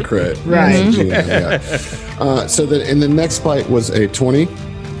I get a crit. Right. Yeah. So then, and the next bite was a 20.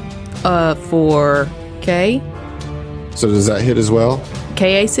 For K, So does that hit as well?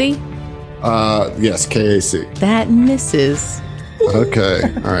 KAC? Yes, KAC. That misses. Okay.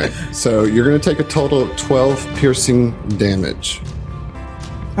 All right. So you're going to take a total of 12 piercing damage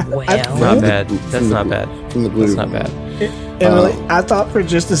Well, Not bad. From That's the not blue- bad. from the blue. That's not bad. Emily, I thought for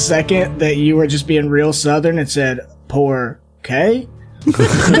just a second that you were just being real southern and said, poor K.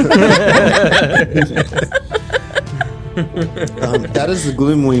 That is the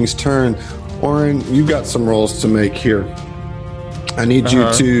Gloomwing's turn. Oren, you got some rolls to make here. I need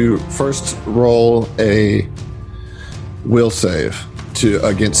you to first roll a will save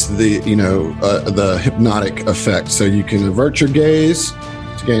against the hypnotic effect. So you can avert your gaze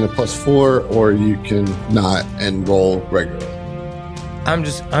to gain a +4, or you can not and roll regularly. I'm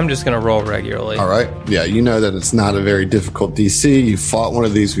just gonna roll regularly. All right. Yeah, you know that it's not a very difficult DC. You fought one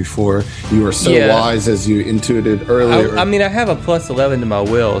of these before. You were so Yeah. wise, as you intuited earlier. I mean, I have a +11 to my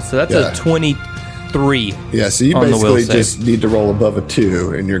will, so that's Yeah. a 23. Yeah, so you on the will basically save. just need to roll above a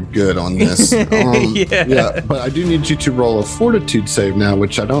 2, and you're good on this. Yeah. But I do need you to roll a fortitude save now,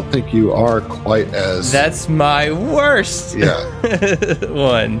 which I don't think you are quite as. That's my worst Yeah,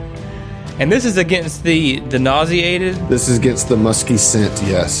 one. And this is against the nauseated. this is against the musky scent.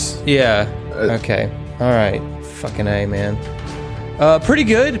 Yes. Yeah. Okay. All right. Fucking A, man. Pretty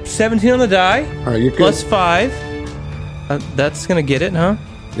good. 17 on the die. All right, you're good. +5. That's gonna get it, huh?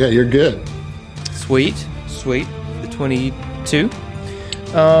 Yeah, you're good. Sweet. The 22.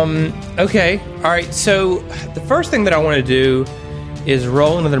 Okay. All right. So the first thing that I want to do is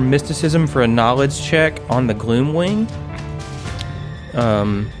roll another mysticism for a knowledge check on the Gloomwing.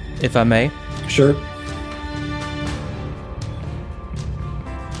 If I may. Sure.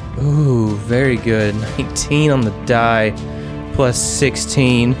 Ooh, very good. 19 on the die,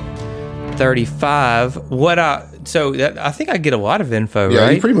 +16, 35. I think I get a lot of info, Yeah,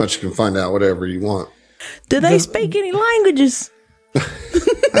 right? you pretty much can find out whatever you want. do they speak any languages?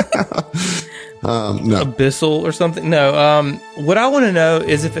 No. Abyssal or something? No. What I want to know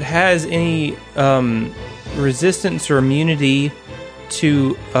is if it has any resistance or immunity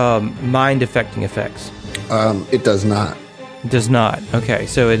to mind affecting effects. It does not. Does not. Okay,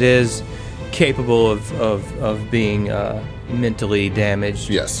 so it is capable of being mentally damaged.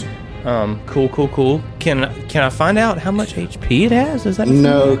 Yes. Cool. Can I find out how much HP it has? Is that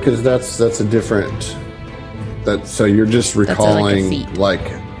No, because that's a different. So you're just like a recalling feat. like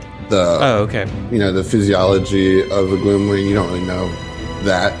the Oh, okay. the physiology of a Gloomwing. You don't really know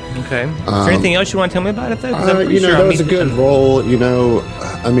that. Okay. Is there anything else you want to tell me about it though? 'Cause I'm pretty sure that I was a mean- good roll.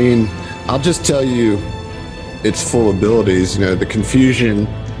 I mean, I'll just tell you, it's full abilities. The confusion.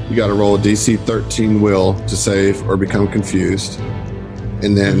 You got to roll a DC 13 will to save or become confused,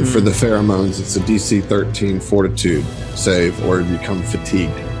 and then for the pheromones, it's a DC 13 fortitude save or become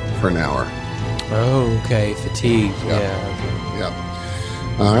fatigued for an hour. Oh, okay. Fatigue. Yeah. Yeah. Yeah.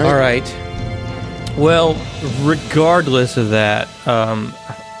 All right. All right. Well, regardless of that,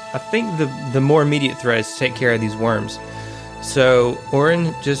 I think the more immediate threat is to take care of these worms. So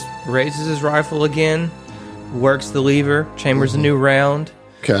Orin just raises his rifle again, works the lever, chambers a new round,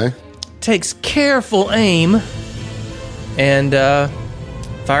 Okay. takes careful aim, and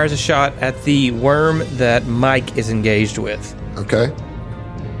fires a shot at the worm that Mike is engaged with. Okay.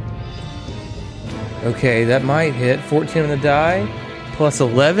 Okay, that might hit. 14 on the die,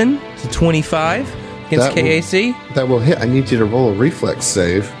 +11 to 25 against That will- KAC. That will hit. I need you to roll a reflex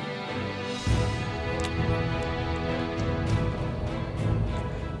save.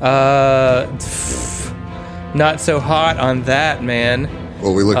 Not so hot on that, man. What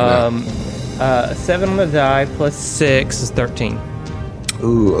are we looking at? 7 on the die, +6 is 13.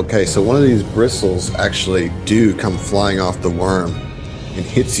 Ooh, okay. So one of these bristles actually do come flying off the worm and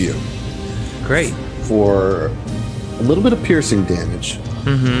hits you Great. for a little bit of piercing damage.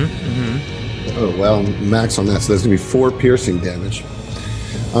 Oh, well, max on that. So there's going to be 4 piercing damage.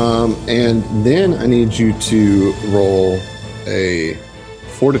 And then I need you to roll a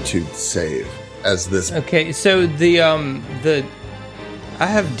fortitude save. as this. Okay, so the I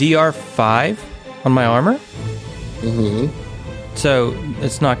have DR5 on my armor. Mm-hmm. So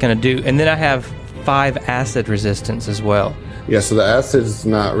it's not going to do. And then I have 5 acid resistance as well. Yeah, so the acid is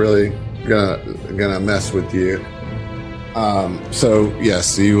not really gonna mess with you. So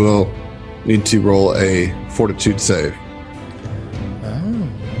yes, you will need to roll a fortitude save. Oh,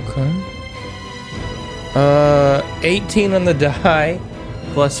 okay. 18 on the die,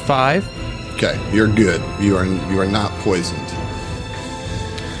 plus 5. Okay, you're good. You are not poisoned.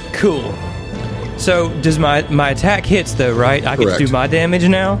 Cool. So does my attack hits though, right? I get to do Correct. my damage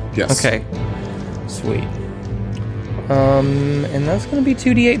now? Yes. Okay. Sweet. And that's gonna be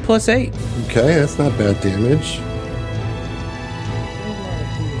 2d8 plus 8. Okay, that's not bad damage.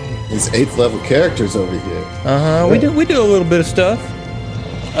 These 8th level characters over here. We do a little bit of stuff.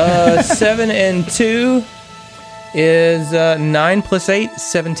 7 and 2 is 9 plus 8,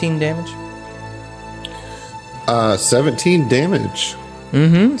 17 damage. 17 damage.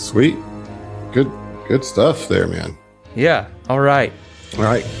 Mm-hmm. Sweet. Good stuff there, man. Yeah. All right. All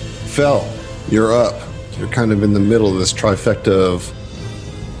right, Fel, you're up. You're kind of in the middle of this trifecta of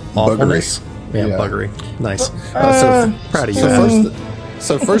Awfulness. buggery. Yeah, Yeah. buggery. Nice. Proud of you,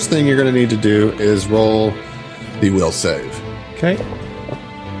 So Adam. first thing you're going to need to do is roll the will save. Okay.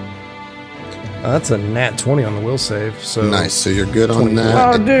 That's a nat 20 on the will save. So Nice. So you're good on 24.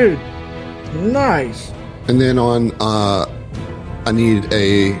 that. Oh, dude. Nice. And then on, I need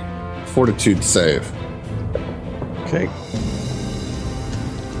a fortitude save. Okay.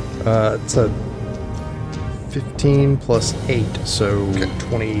 It's a 15 plus 8, so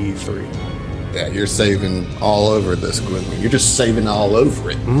 23. Yeah, you're saving all over this, Gwen. You're just saving all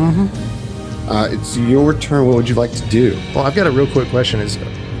over it. Mm-hmm. It's your turn. What would you like to do? Well, I've got a real quick question.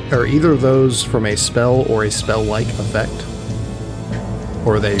 Are either of those from a spell or a spell-like effect?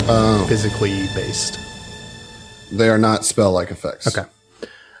 Or are they physically based? They are not spell-like effects. Okay.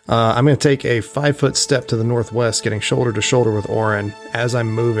 I'm going to take a 5-foot step to the northwest, getting shoulder to shoulder with Orin. As I'm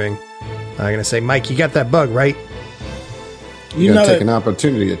moving, I'm going to say, Mike, you got that bug, right? You You gotta know take that an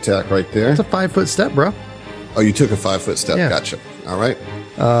opportunity attack right there. It's a 5-foot step, bro. Oh, you took a 5-foot step. Yeah. Gotcha. All right.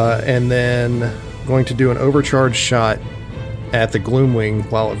 And then going to do an overcharge shot at the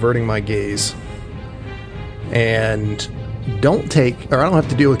Gloomwing while averting my gaze. And I don't have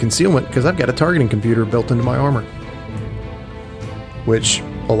to deal with concealment because I've got a targeting computer built into my armor, which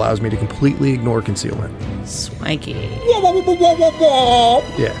allows me to completely ignore concealment. Swanky. Yeah.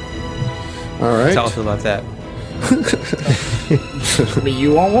 All right. Tell us about that. Do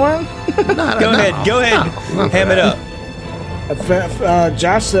you want one? Go ahead. Ham it up.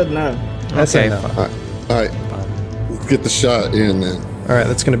 Josh said no. That's Okay. enough. All right. Let's get the shot in then. All right,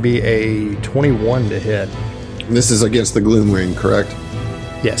 that's going to be a 21 to hit. And this is against the Gloomwing, correct?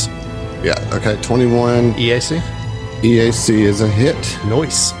 Yes. Yeah. Okay. 21 EAC? EAC is a hit.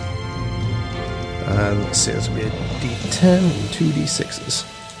 Nice. Let's see, this will be a D10 and 2 D6s.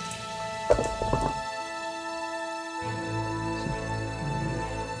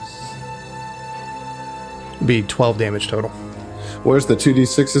 Be 12 damage total. Where's the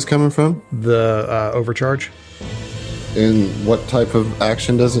 2d6s coming from? The overcharge, And what type of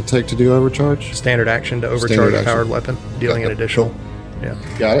action does it take to do overcharge? standard action to overcharge Standard a action. powered weapon, dealing an additional. Yeah.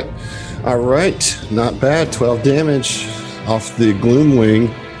 Got it. All right. Not bad. 12 damage off the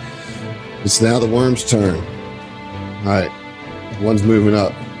Gloomwing. It's now the worm's turn. All right. One's moving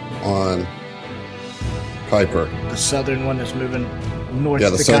up on Kuiper. The southern one is moving north. Yeah,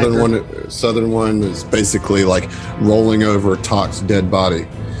 the to southern one is basically like rolling over Tok's dead body,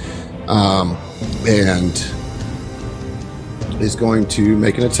 and is going to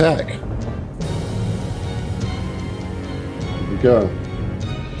make an attack. Here we go.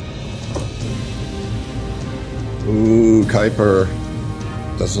 Ooh, Kuiper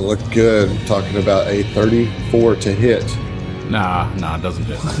doesn't look good. I'm talking about a 34 to hit, Nah, it doesn't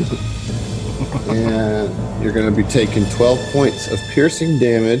hit. and you're going to be taking 12 points of piercing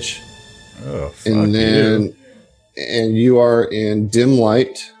damage. Oh, fuck And then, and you are in dim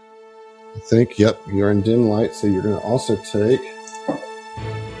light. I think, yep, you're in dim light. So you're going to also take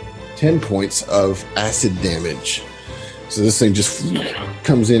 10 points of acid damage. So this thing just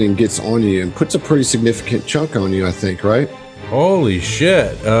comes in and gets on you and puts a pretty significant chunk on you, I think, right? Holy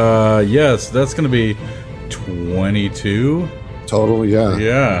shit. Yes, that's going to be 22. Total, yeah.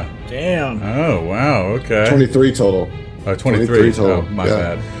 Yeah. Damn. Oh, wow. Okay. 23 total. 23. 23 total. Oh, my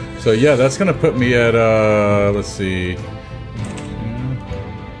Yeah. bad. So, yeah, that's going to put me at, let's see.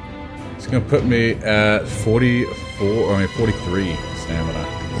 It's going to put me at 43 stamina.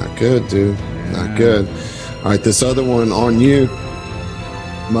 Not good, dude. Not good. All right, this other one on you.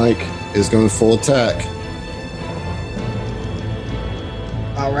 Mike is going full attack.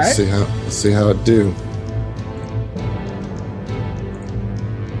 All right. Let's see how it do.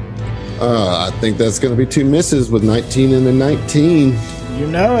 I think that's going to be 2 misses with 19 and a 19. You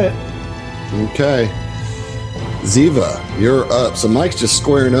know it. Okay. Ziva, you're up. So Mike's just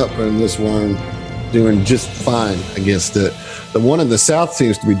squaring up in this one, doing just fine against it. The one in the south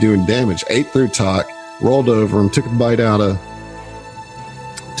seems to be doing damage. 8 through talk, rolled over him, took a bite out of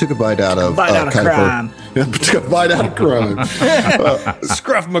Bite out of crime. Took a bite out of crime.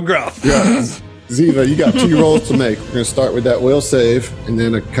 Scruff McGruff. Yeah. Ziva, you got 2 rolls to make. We're going to start with that will save and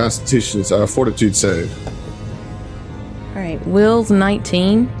then a constitution, fortitude save. All right, Will's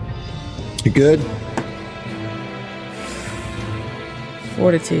 19. You good?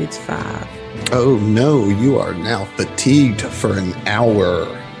 Fortitude's 5. Oh no, you are now fatigued for an hour.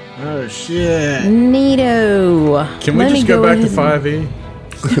 Oh shit. Neato. Can we Let just me go back to ahead 5e?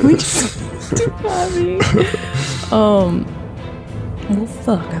 Well,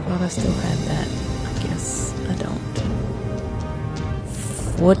 fuck. I thought I still had that. I guess I don't.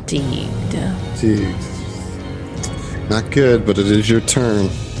 Fatigued. Fatigued. Not good, but it is your turn.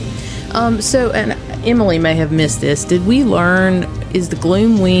 So, and Emily may have missed this. Did we learn, is the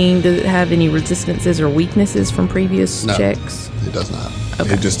Gloom Wing, does it have any resistances or weaknesses from previous No. checks? It does not.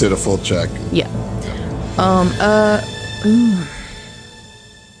 Okay. It just did a full check. Yeah.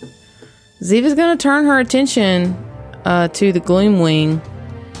 Ziva's gonna turn her attention to the Gloom Wing.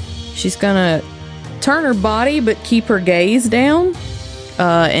 She's gonna turn her body but keep her gaze down,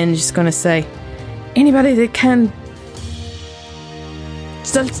 and just gonna say, anybody that can,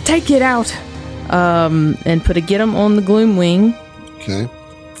 just take it out, and put a get 'em on the Gloom Wing, Okay.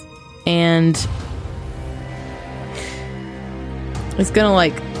 and it's gonna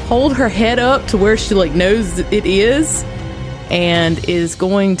like hold her head up to where she like knows that it is, and is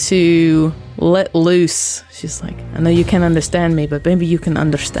going to let loose. She's like, I know you can't understand me, but maybe you can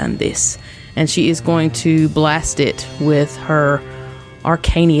understand this. And she is going to blast it with her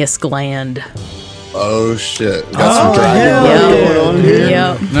Arcanius gland. Oh shit. Got some dragon hell blood yeah, going on here.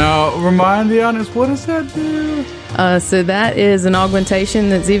 Yep. Now, remind the audience, what does that do? So that is an augmentation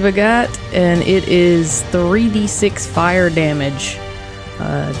that Ziva got, and it is 3d6 fire damage.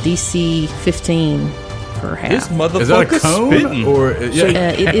 DC 15 for half. This motherfucker's Is that a cone? spitting. Or,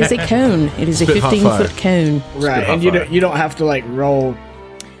 yeah. It is a cone. It is a Spit hot 15-foot cone. Right, and you don't have to like roll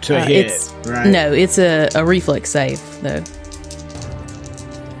to hit. It's Right. no, it's a reflex save though.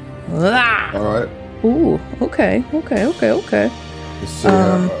 Ah! All right. Ooh, okay. Let's see.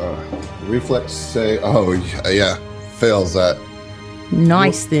 Reflex say. Oh, yeah. Fails that.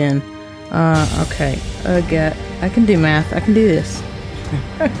 Nice then. Okay. I can do math. I can do this.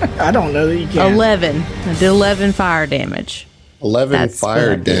 I don't know that you can. 11. I did 11 fire damage. 11 That's what I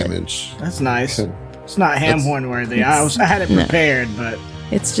fire did. damage. That's nice. It's not Hamhorn worthy. I had it prepared, but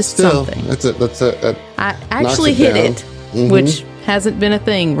It's just Still, something. that's it. I actually it hit down. it, which hasn't been a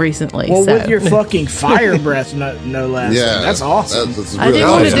thing recently. well, so. with your fucking fire breath, no less. Yeah. That's awesome. That's I really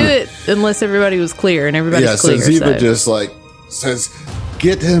didn't want to awesome. do it unless everybody was clear, and everybody's Yeah, clear. so Ziva So just like says,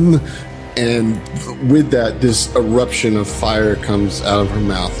 get him. And with that, this eruption of fire comes out of her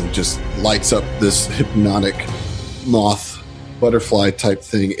mouth and just lights up this hypnotic moth butterfly type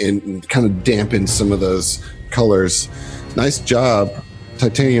thing and kind of dampens some of those colors. Nice job,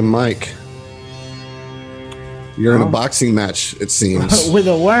 Titanium Mike. You're in a boxing match, it seems, With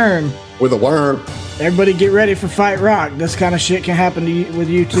a worm. with a worm. Everybody get ready for Fight Rock. This kind of shit can happen to you, with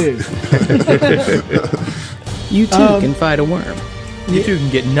you too. you too can fight a worm. You two can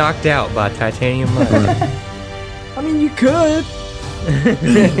get knocked out by titanium mud. I mean, you could.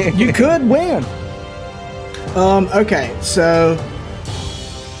 You could win. Okay, so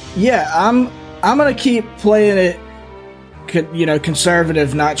yeah, I'm gonna keep playing it,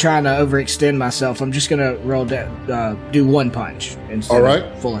 conservative, not trying to overextend myself. I'm just gonna roll do one punch instead All right.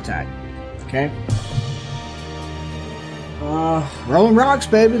 of full attack. Okay. Rolling rocks,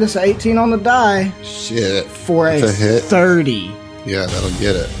 baby. That's an 18 on the die Shit. for a That's a hit. 30. Yeah, that'll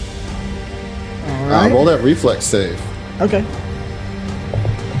get it. All right. Roll that reflex save. Okay.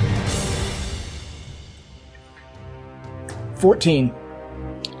 $14.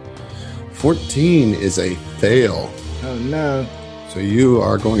 14 is a fail. Oh no. So you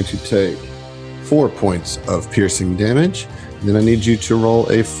are going to take 4 points of piercing damage. And then I need you to roll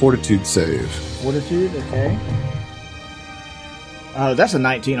a fortitude save. Fortitude, okay. Oh, that's a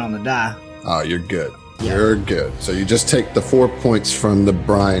 19 on the die. Oh, you're good. You're good. So you just take the 4 points from the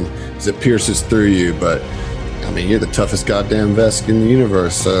brine as it pierces through you, but I mean, you're the toughest goddamn Vesk in the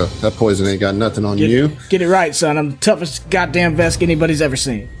universe, so that poison ain't got nothing on you. Get it right, son. I'm the toughest goddamn Vesk anybody's ever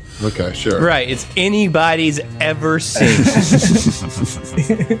seen. Okay, sure. Right, it's anybody's ever seen.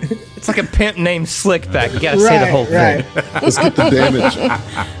 It's like a pimp named Slickback. You gotta say the whole thing. Right. Let's get the damage.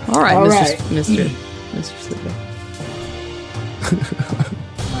 All right, All Mr. Slipper.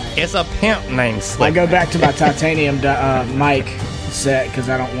 It's a pimp named I Slickback. go back to my titanium mic set because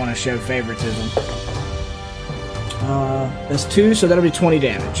I don't want to show favoritism. That's 2, so that'll be 20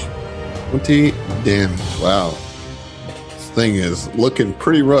 damage. 20 damage. Wow. This thing is looking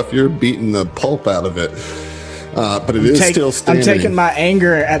pretty rough. You're beating the pulp out of it. But it is still standing. I'm taking my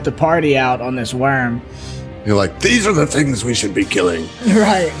anger at the party out on this worm. You're like, these are the things we should be killing.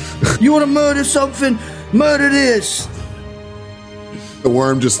 Right. You want to murder something? Murder this. The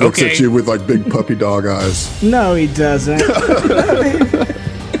worm just looks Okay. at you with like big puppy dog eyes. No, he doesn't.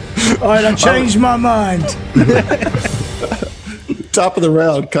 All right, I changed my mind. Top of the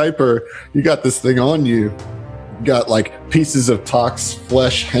round, Kuiper, you got this thing on you. You got like pieces of Tox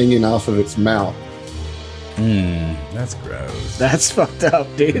flesh hanging off of its mouth. That's gross. That's fucked up,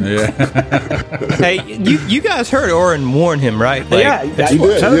 dude. Yeah. Hey, you guys heard Orin warn him, right? Like, Yeah, You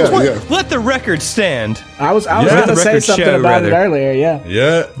did, yeah. let the record stand. I was Yeah. going to The say record something show, about it rather. earlier, yeah.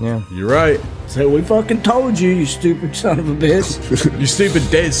 Yeah. You're right. So we fucking told you, you stupid son of a bitch. You stupid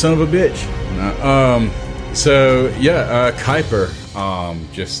dead son of a bitch. Kuiper,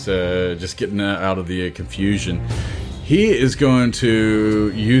 just getting out of the confusion. He is going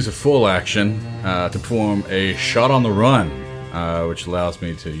to use a full action to perform a shot on the run, which allows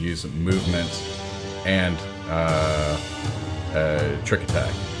me to use movement and trick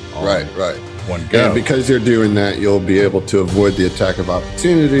attack. all Right. One go. And because you're doing that, you'll be able to avoid the attack of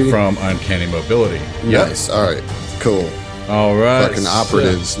opportunity. From uncanny mobility. Nice. All right. Cool. All right. Fucking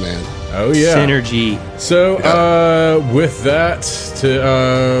operatives, man. Oh yeah. Synergy. So with that, he's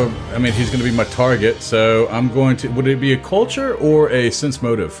going to be my target. So I'm going to. Would it be a culture or a sense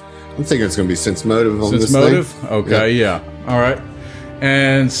motive? I'm thinking it's going to be sense motive on Sense this motive. thing. Okay. Yeah. All right.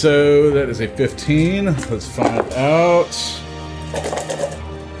 And so that is a 15. Let's find out.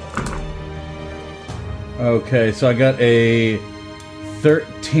 Okay, so I got a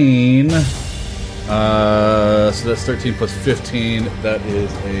 13. So that's 13 plus 15. That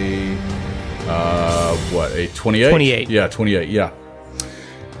is a a 28? 28. Yeah, 28. Yeah.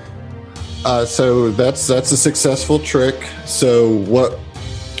 So that's a successful trick. So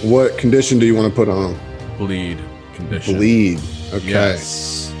what condition do you want to put on? Bleed condition. Bleed. Okay.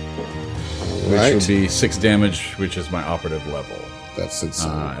 Yes. Which Right. will be 6 damage, which is my operative level. That's insane.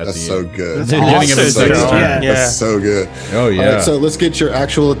 At That's the so end. good. That's Beginning of his awesome. next turn. Yeah. Yeah. That's so good. Oh yeah. All right, so let's get your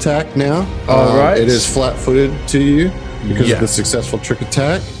actual attack now. All right. It is flat-footed to you because of the Yes. successful trick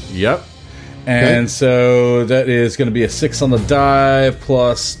attack. Yep. And so that is going to be a 6 on the die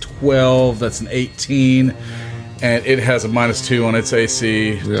plus 12. That's an 18. And it has a -2 on its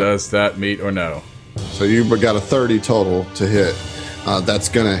AC. Yeah. Does that meet or no? So you got a 30 total to hit. That's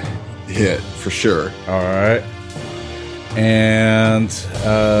going to hit for sure. All right. And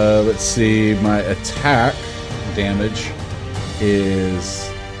let's see. My attack damage is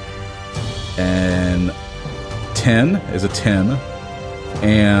an 10. Is a 10.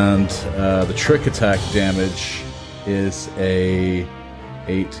 And the trick attack damage is a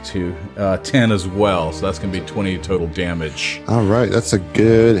 8 to 10 as well. So that's going to be 20 total damage. All right, that's a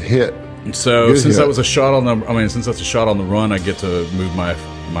good hit. So Good since hit. that was a shot on the, since that's a shot on the run, I get to move my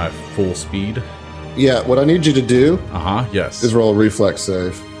full speed. Yeah, what I need you to do Yes. is roll a reflex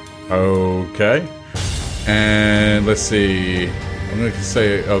save. Okay. And let's see. I'm going to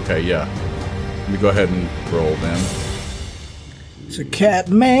say, okay, yeah. Let me go ahead and roll then. It's a cat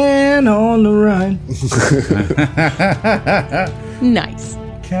man on the run. Nice.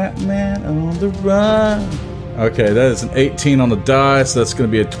 Catman on the run. Okay, that is an 18 on the die, so that's going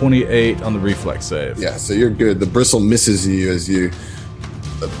to be a 28 on the reflex save. Yeah, so you're good. The bristle misses you as you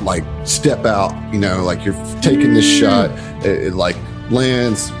like step out, like you're taking this shot. It like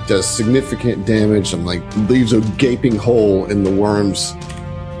lands, does significant damage, and like leaves a gaping hole in the worm's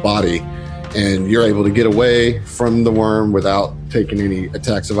body. And you're able to get away from the worm without taking any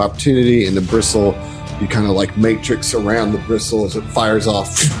attacks of opportunity. And the bristle, you kind of like matrix around the bristle as it fires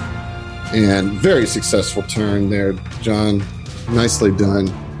off. And very successful turn there, John. Nicely done.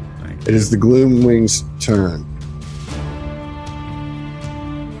 Thank It is the Gloomwing's turn.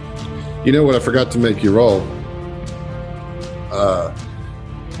 You know what? I forgot to make you roll.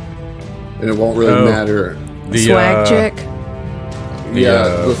 And it won't really matter. The, Swag check.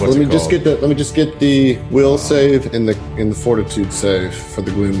 what's let me it just called? get the will save and the fortitude save for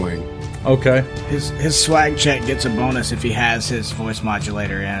the Gloomwing. Okay. His swag check gets a bonus if he has his voice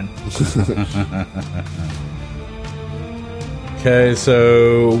modulator in. Okay,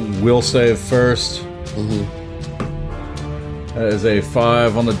 so will save first. That is a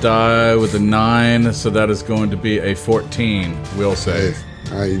 5 on the die with a 9, so that is going to be a 14. Will save.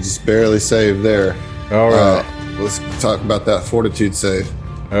 All right, you just barely saved there. All right. Let's talk about that fortitude save.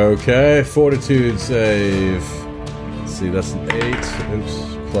 Okay, fortitude save. Let's see, that's an 8.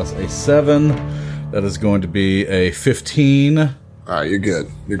 Oops, plus a 7. That is going to be a 15. All right, you're good.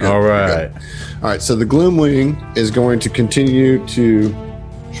 You're good. All You're right. good. All right, so the Gloomwing is going to continue to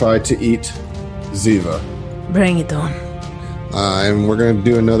try to eat Ziva. Bring it on. And we're going to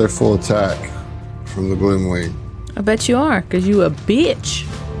do another full attack from the Gloomwing. I bet you are, because you a bitch.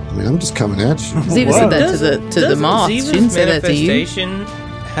 I mean, I'm just coming at you. Ziva said that to the Doesn't moth. She Ziva's didn't say that to you. manifestation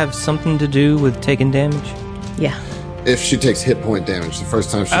have something to do with taking damage? Yeah. If she takes hit point damage, the first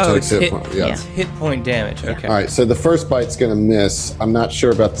time she takes it's hit point. Yeah. It's hit point damage. Okay. All right, so the first bite's going to miss. I'm not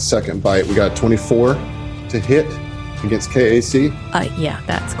sure about the second bite. We got a 24 to hit against KAC. Yeah,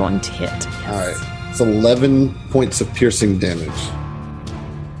 that's going to hit. Yes. All right, it's 11 points of piercing damage.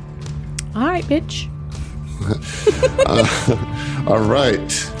 All right, bitch. All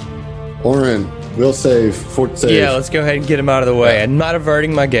right, Oren, will save, fort save. Yeah, let's go ahead and get him out of the way. I'm not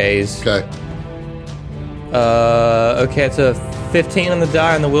averting my gaze. Okay. Okay, it's a 15 on the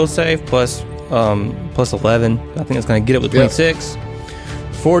die on the will save plus 11. I think it's going to get it with 26.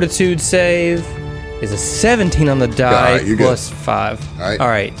 Fortitude save is a 17 on the die right, you're plus 5. All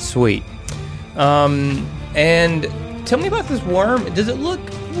right, sweet. And tell me about this worm. Does it look?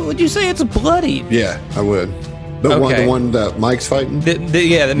 Would you say it's bloody? Yeah, I would. The one that Mike's fighting. That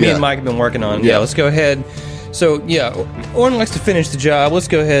me and Mike have been working on. Yeah, let's go ahead. So yeah, Oren likes to finish the job. Let's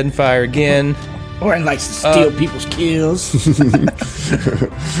go ahead and fire again. Oren likes to steal people's kills.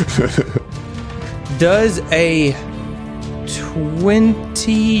 Does a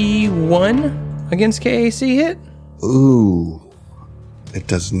 21 against KAC hit? Ooh, it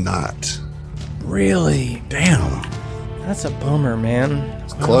does not. Really? Damn, That's a bummer, man.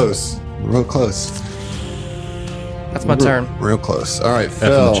 it's close. Real close. That's my turn. Real close. All right, F in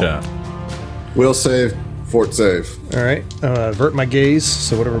the Phil. chat. Will save, fort save. All right. Avert my gaze.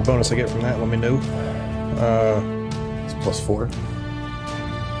 So whatever bonus I get from that, let me know. It's +4.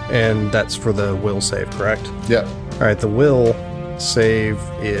 And that's for the will save, correct? Yeah. All right. The will save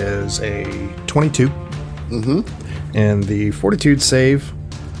is a 22. And the fortitude save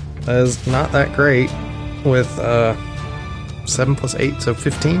is not that great with 7 plus 8, so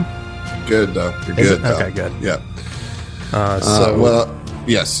 15. Good though. You're Is good. it? Though. Okay, good. Yeah. So Well,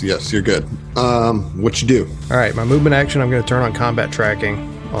 yes, you're good. What you do? all right, my movement action, I'm going to turn on combat tracking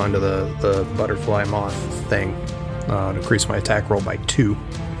onto the butterfly moth thing to increase my attack roll by 2.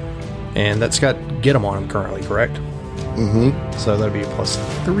 And that's got get 'em on him currently, correct? So that'd be a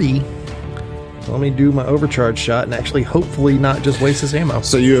 +3. So let me do my overcharge shot and actually hopefully not just waste his ammo.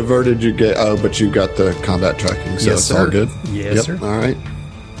 So you averted your get. Oh, but you got the combat tracking, so Yes, it's all sir. good. Yes, sir. All right.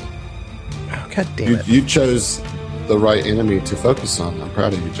 Oh, God damn it. You chose the right enemy to focus on. I'm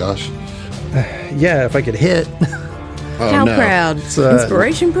proud of you, Josh. Yeah, if I could hit. Oh, How no. proud?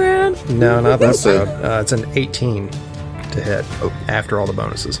 Inspiration proud? No, not that Let's see. proud. It's an 18 to hit after all the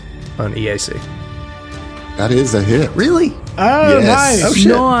bonuses on EAC. That is a hit. Really? Oh, Yes. nice. Oh,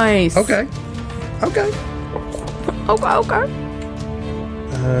 shit. Nice. Okay. Okay.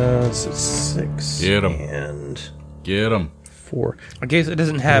 So 6. Get 'em. And Get him. 4. I guess it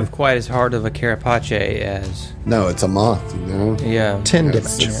doesn't have quite as hard of a carapace as No, it's a moth. You know, 10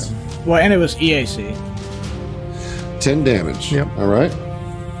 Yes, damage. it's- Well, and it was EAC. 10 damage. Yep. All right.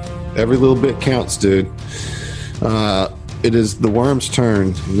 Every little bit counts, dude. It is the worm's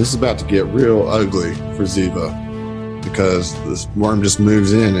turn, and this is about to get real ugly for Ziva because this worm just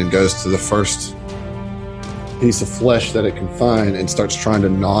moves in and goes to the first piece of flesh that it can find and starts trying to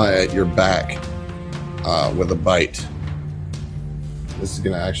gnaw at your back with a bite. This is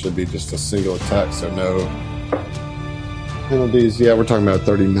going to actually be just a single attack, so no penalties. Yeah, we're talking about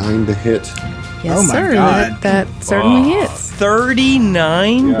 39 to hit. Yes, Oh my sir. God. That certainly hits.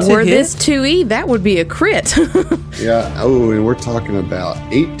 39 to Were hit? this 2E, that would be a crit. Yeah. Oh, and we're talking about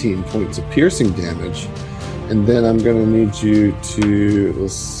 18 points of piercing damage. And then I'm going to need you to,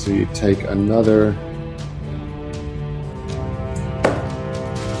 let's see, take another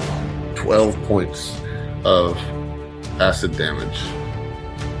 12 points of acid damage.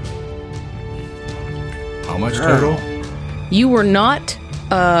 How much total? You were not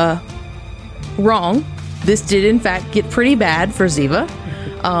wrong. This did, in fact, get pretty bad for Ziva.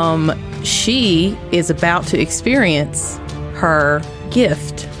 She is about to experience her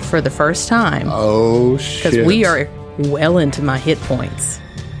gift for the first time. Oh, shit. Because we are well into my hit points.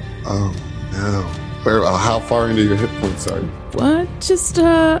 Oh, no. How far into your hit points are you? What? Just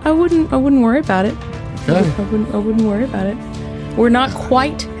I wouldn't worry about it. Okay. I wouldn't worry about it. We're not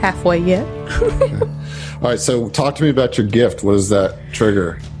quite halfway yet. All right, so talk to me about your gift. What does that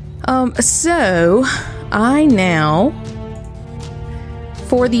trigger? So I now,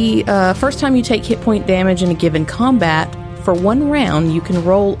 for the first time you take hit point damage in a given combat, for 1 round, you can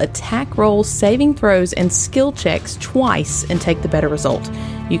roll attack rolls, saving throws, and skill checks twice and take the better result.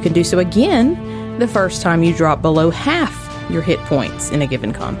 You can do so again the first time you drop below half your hit points in a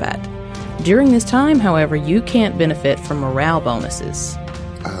given combat. During this time, however, you can't benefit from morale bonuses.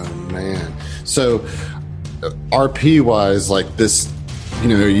 Oh, man. So, RP-wise, like this,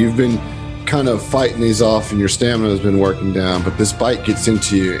 you've been kind of fighting these off and your stamina has been working down, but this bite gets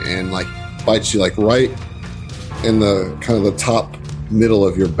into you and, like, bites you, like, right in the kind of the top middle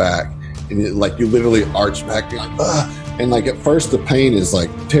of your back. And, you literally arch back, you're like, ugh. And, like, at first the pain is,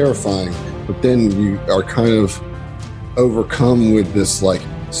 like, terrifying, but then you are kind of overcome with this, like,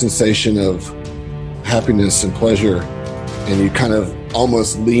 sensation of happiness and pleasure, and you kind of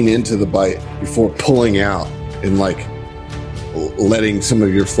almost lean into the bite before pulling out and like letting some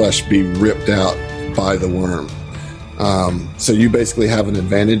of your flesh be ripped out by the worm. So you basically have an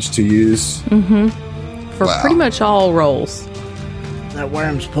advantage to use For pretty much all rolls. That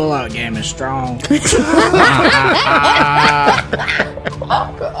worm's pullout game is strong. Give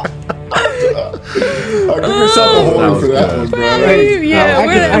yourself a horn for that one, bro. Yeah,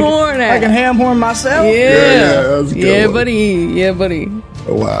 where that horn at? I can ham horn myself. Yeah, that was a good one. buddy. Yeah, buddy.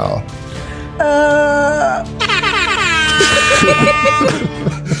 Oh, wow.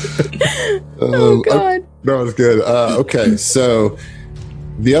 Oh, God. That was good. Okay, so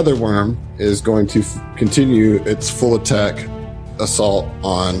the other worm is going to continue its full attack assault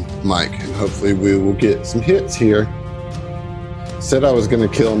on Mike, and hopefully we will get some hits here. Said I was going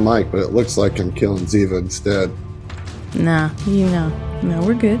to kill Mike, but it looks like I'm killing Ziva instead. Nah, no,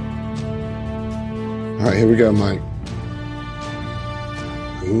 we're good. All right, here we go, Mike.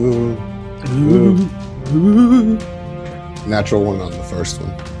 Ooh. Natural one on the first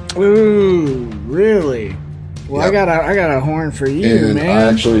one. Ooh, really? Well, Yep. I got a horn for you, And man. I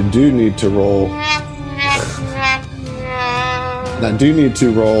actually do need to roll. And I do need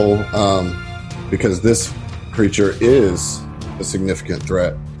to roll because this creature is a significant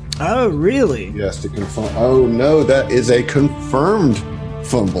threat. Oh, really? Yes, to confirm. Oh no, that is a confirmed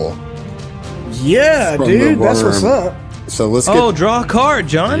fumble. Yeah, From dude, the that's what's worm. up. So let's get Oh, draw a card,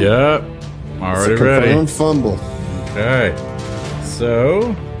 John. Yep. it's Already a ready. confirmed fumble. Okay.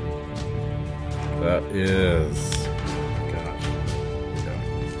 So that is gosh.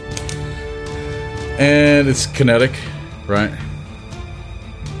 And it's kinetic, right?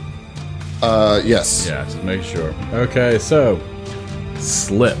 Yes. Yeah, just make sure. Okay, so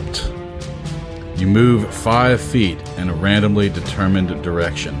slipped. You move 5 feet in a randomly determined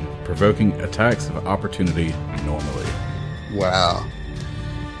direction, provoking attacks of opportunity normally. Wow.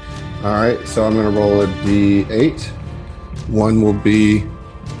 All right, so I'm going to roll a d8. One will be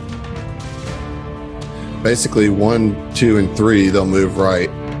basically 1, 2, and 3. They'll move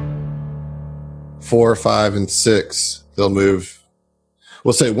right. 4, 5, and 6. They'll move.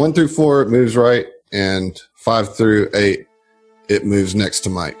 We'll say 1 through 4 it moves right, and 5 through 8 it moves next to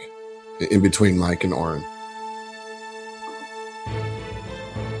Mike, in between Mike and Orin.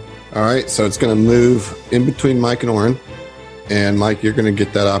 All right, so it's going to move in between Mike and Orin. And Mike, you're going to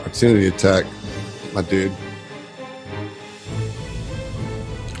get that opportunity attack, my dude.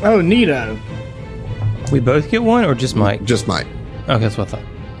 Oh, neato. We both get one, or just Mike? Just Mike. Okay, that's what I thought.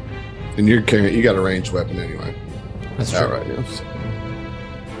 And you're carrying, you got a ranged weapon anyway. That's true. All right. Yes.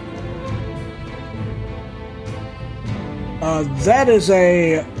 That is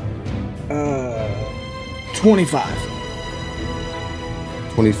a 25.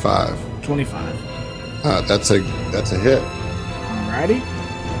 25. 25. That's a hit. Alrighty.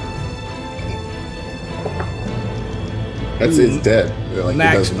 It's dead. Like, it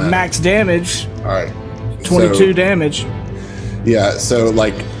Max doesn't matter. max damage. All right. 22 damage. Yeah. So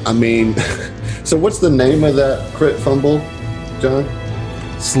like, I mean, so what's the name of that crit fumble, John?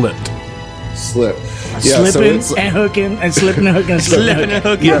 Slipped. Slip. Yeah. So Slipping it's, and hooking and slipping and hooking and slipping. Slipping and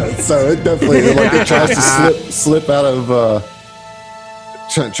hooking. yeah. So it definitely like it tries to slip out of.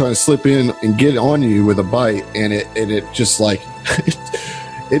 Trying to slip in and get on you with a bite, and it just like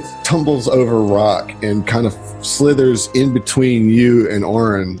it tumbles over rock and kind of slithers in between you and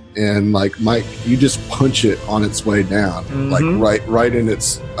Orin, and like Mike, you just punch it on its way down, like right in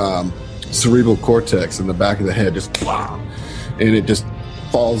its cerebral cortex in the back of the head, just and it just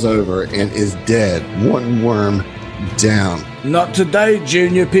falls over and is dead. One worm down. Not today,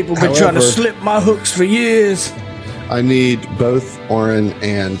 Junior. People been trying to However- slip my hooks for years. I need both Oren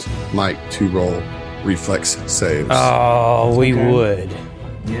and Mike to roll reflex saves. Oh, we Okay. would.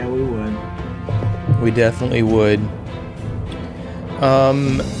 Yeah, we would. We definitely would.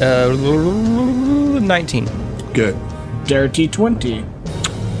 19. Good. Dirty 20.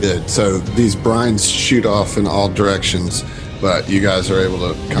 Good. So these brines shoot off in all directions, but you guys are able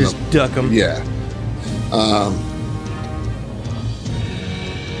to kind Just of duck them. yeah.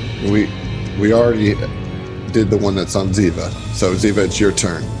 We already did the one that's on Ziva. So Ziva, it's your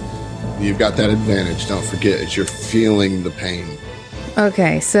turn. You've got that advantage. Don't forget, it's you're feeling the pain.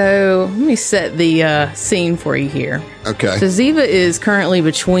 Okay, so let me set the scene for you here. Okay. So Ziva is currently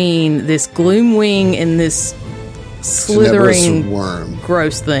between this Gloomwing and this Tenebrous slithering worm.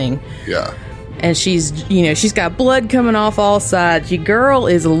 gross thing. Yeah. And she's got blood coming off all sides. Your girl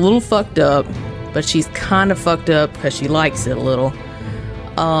is a little fucked up, but she's kind of fucked up because she likes it a little.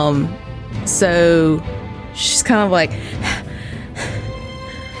 So she's kind of like,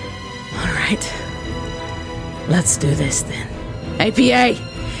 all right, let's do this then. APA,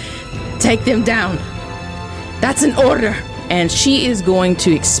 take them down. That's an order. And she is going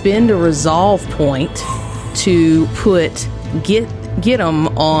to expend a resolve point to get them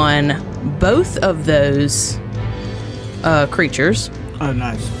on both of those creatures. Oh,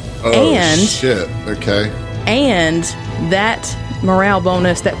 nice. Oh And- shit. Okay. And that morale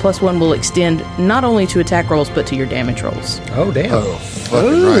bonus, that +1, will extend not only to attack rolls, but to your damage rolls. Oh, damn. Oh,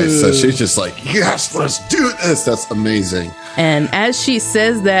 fucking right. So she's just like, yes, let's do this. That's amazing. And as she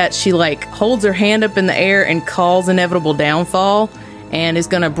says that, she like holds her hand up in the air and calls inevitable downfall and is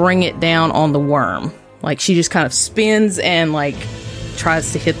going to bring it down on the worm. Like she just kind of spins and like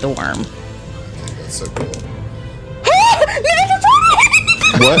tries to hit the worm. That's so cool.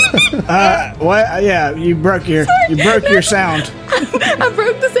 What? What? Yeah, you broke your sound. I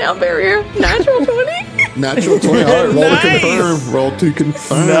broke the sound barrier. Natural 20. Natural 20. All right, roll Nice. to confirm. Roll to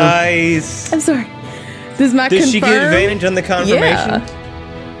confirm. Nice. I'm sorry. Does my Does she get confirm- advantage on the confirmation?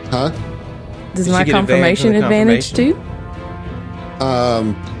 Yeah. Huh? Does Does my she get advantage confirmation on the advantage too?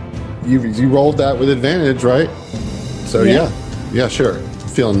 You rolled that with advantage, right? So yeah, sure.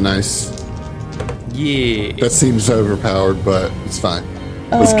 Feeling nice. Yeah. That seems overpowered, but it's fine.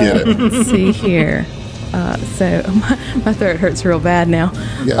 Let's get it. Let's see here. So my throat hurts real bad now.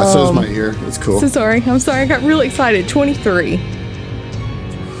 Yeah, so does my ear. It's cool. So sorry. I'm sorry. I got really excited. 23.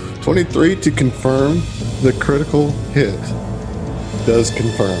 23 to confirm the critical hit. Does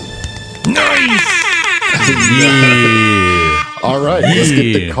confirm. All right, let's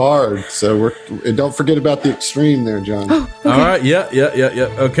get the card. So and don't forget about the extreme there, John. All right. Yeah.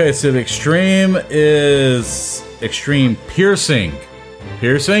 Okay. So the extreme is extreme piercing.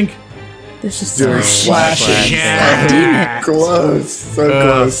 Piercing? This is Doing so slashing. Damn Close. So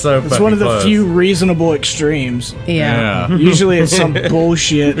close. So It's one of the few reasonable extremes. it. Yeah. Yeah. Usually it's some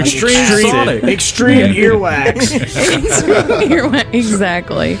bullshit. like Extreme Sonic. Extreme earwax.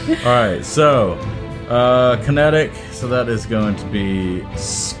 Exactly. All right. So kinetic. So that is going to be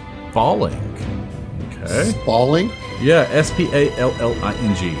spalling. Okay. Falling. Yeah.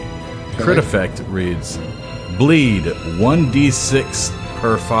 SPALLING. Crit effect reads bleed 1d6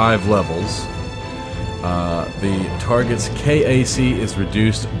 per 5 levels. The target's KAC is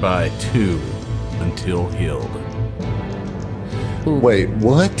reduced by 2 until healed. Wait,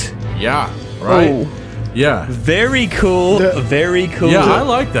 what? Yeah, right? Yeah. Very cool. Very cool. Yeah, I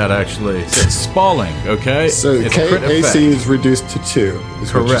like that actually. So it's spalling, okay? So it's a crit KAC effect. is reduced to 2.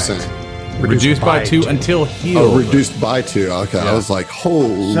 Is what you're Correct. saying. Reduced by 2 until healed. Oh, reduced by 2. Okay, I was like,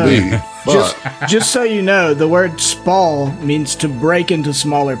 holy Just, fuck. just so you know, the word spall means to break into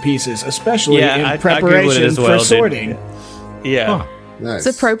smaller pieces, especially Yeah, in I Googled it preparation as well, for dude. sorting. Yeah. Nice.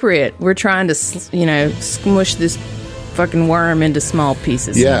 It's appropriate. We're trying to, smush this fucking worm into small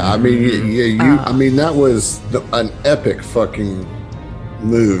pieces. Yeah, I mean, I mean, that was an epic fucking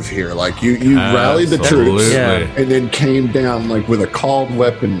move here. Like you rallied the troops, Absolutely. Yeah. and then came down like with a called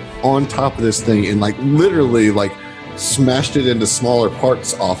weapon on top of this thing, and like literally like smashed it into smaller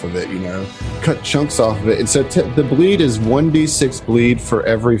parts off of it. Cut chunks off of it. And so the bleed is 1d6 bleed for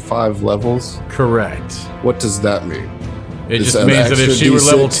every 5 levels. Correct. What does that mean? It Is just that means that if extra she were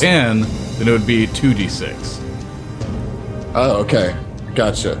level D6? 10, then it would be 2d6. Oh, okay,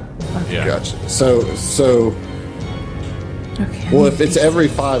 gotcha. Yeah. Gotcha. So. Okay. Well, if it's every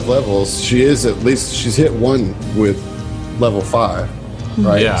 5 levels, she's hit 1 with level 5.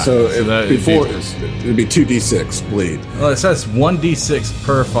 right? Yeah, So, so that- before it'd be 2d6 bleed. Well, it says 1d6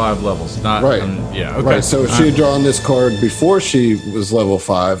 per 5 levels. Not Right. yeah. Okay. Right. So if she had drawn this card before she was level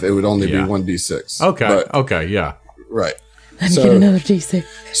 5, it would only Yeah. be 1d6. Okay. But- Okay. Yeah. right. And So- get another D6.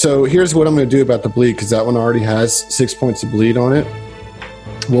 So here's what I'm going to do about the bleed, because that one already has 6 points of bleed on it.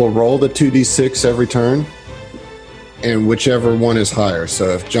 We'll roll the 2d6 every turn, and whichever one is higher. So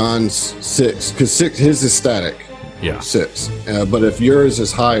if John's 6, because his is static, Yeah. 6. But if yours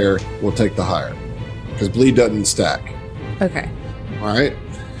is higher, we'll take the higher, because bleed doesn't stack. Okay. All right.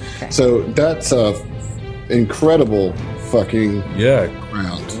 Okay. So that's a incredible fucking Yeah.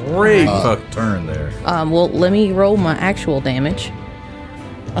 round. Great fuck turn there. Well, let me roll my actual damage.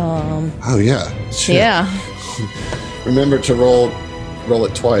 Oh yeah. Shit. Yeah. Remember to roll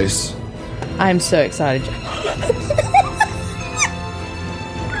it twice. I'm so excited.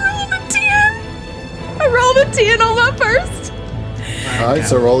 I rolled a 10 on my first. All right,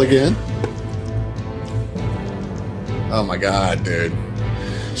 so roll again. Oh my god, dude.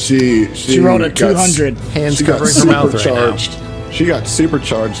 She rolled a got 200. Hands She got covering her mouth right now. supercharged. She got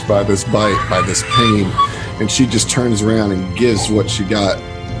supercharged by this bite, by this pain, and she just turns around and gives what she got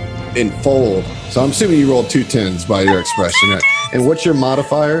in fold. So I'm assuming you rolled 2 10s by your expression. And what's your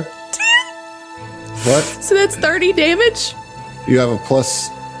modifier? 10. What? So that's 30 damage? You have a plus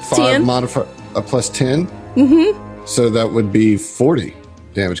 5 10. modifier, a plus 10? Mm-hmm. So that would be 40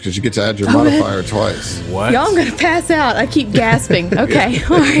 damage, because you get to add your modifier twice. What? Y'all, I'm going to pass out. I keep gasping. Okay.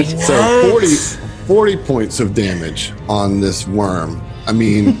 All right. So 40 points of damage on this worm. I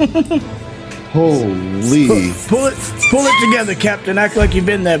mean, holy. Pull it together, Captain. Act like you've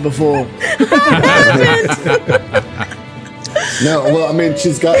been there before. No, well, I mean,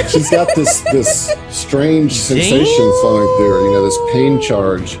 she's got this strange sensation flowing through her. You know, this pain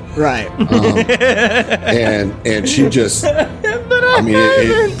charge, Right. and she just, I mean,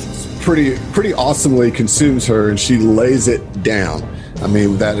 it pretty awesomely consumes her, and she lays it down. I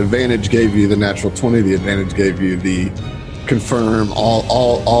mean, that advantage gave you the natural 20. The advantage gave you the confirm.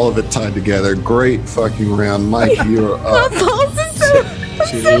 All of it tied together. Great fucking round, Mike. You're My up. pulse is so,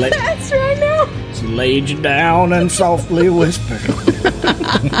 She so lit- fast right now. She laid you down and softly whispered. All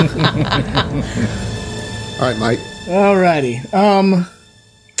right, Mike. Alrighty.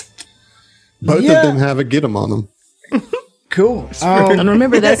 Both Yeah. of them have a get 'em on them. Cool. And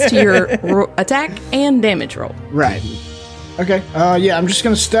remember, that's to your attack and damage roll. Right. Okay. Yeah, I'm just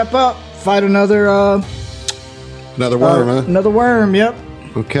gonna step up, fight another Another worm, huh? another worm. Yep.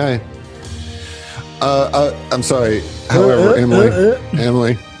 Okay. I'm sorry. However,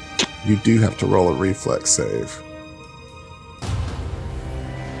 Emily, you do have to roll a reflex save.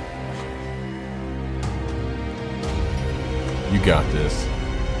 You got this.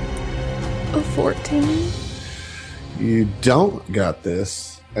 A 14. You don't got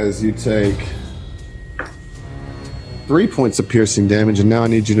this, as you take 3 points of piercing damage, and now I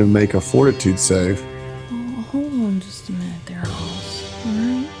need you to make a fortitude save. Hold on just a minute there, Hoss.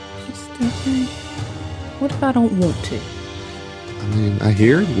 Alright? Just okay. What if I don't want to? I mean, I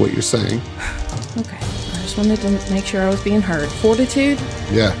hear what you're saying. Okay. I just wanted to make sure I was being heard. Fortitude?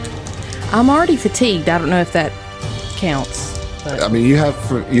 Yeah. I'm already fatigued. I don't know if that counts. But I mean, you have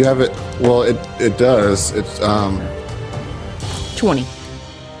it. Well, it does. It's 20.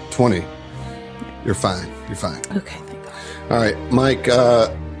 20. You're fine. You're fine. Okay, thank God. All right, Mike.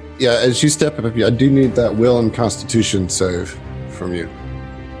 Yeah, as you step up, I do need that will and constitution save from you.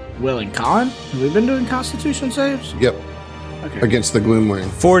 Will and Con? Have we been doing Constitution saves? Yep. Okay. Against the Gloomwing.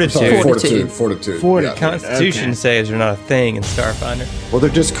 Fortitude. Sorry, Fortitude. Fortitude. Fortitude. Yeah. Constitution Okay. saves are not a thing in Starfinder. Well, they're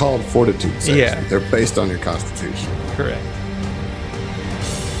just called fortitude saves. Yeah. They're based on your constitution. Correct.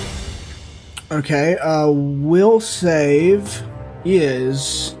 Okay. Will save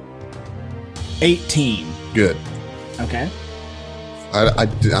is 18. Good. Okay. I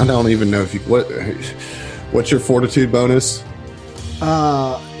don't even know if you what's your fortitude bonus?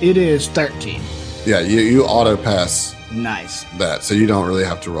 It is 13. Yeah, you auto pass Nice. that, so you don't really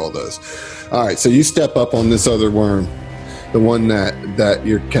have to roll those. All right, so you step up on this other worm, the one that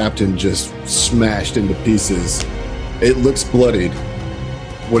your captain just smashed into pieces. It looks bloodied.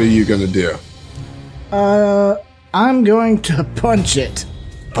 What are you gonna do? I'm going to punch it.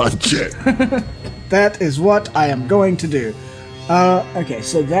 Punch it. That is what I am going to do. Okay,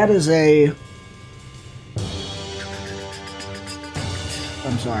 so that is a...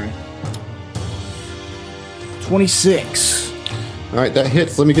 I'm sorry. 26. All right, that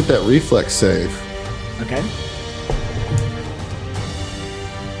hits. Let me get that reflex save. Okay.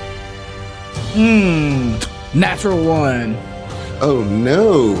 Natural 1. Oh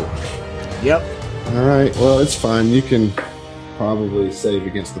no. Yep. All right, well it's fine. You can. probably save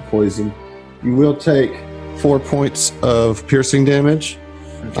against the poison. You will take 4 points of piercing damage.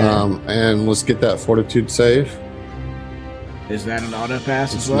 Okay. And let's get that fortitude save. Is that an auto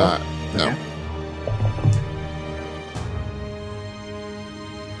pass It's as well? not. No. Okay.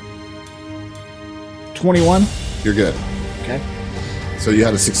 $21. You're good. Okay. So you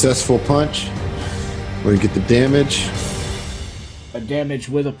had a successful punch. We're going to get the damage A damage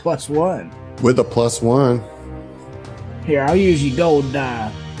with a +1. with a +1. Here, I'll use your gold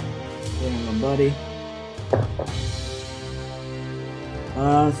die. Damn, my buddy.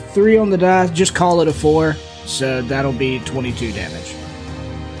 3 on the die. Just call it a 4. So that'll be 22 damage.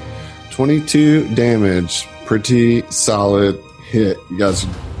 22 damage. Pretty solid hit. You guys are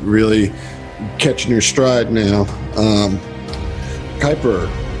really catching your stride now. Kuiper,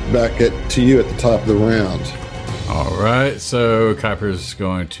 back to you at the top of the round. All right, so Kuiper's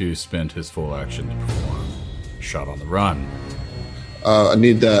going to spend his full action to perform Shot on the Run. I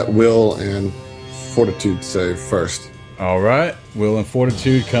need that will and fortitude save first. All right, Will and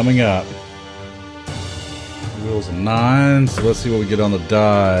Fortitude coming up. Will's a 9, so let's see what we get on the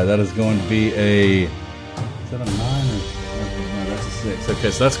die. That is going to be a... Is that a 9 or... No, that's a 6.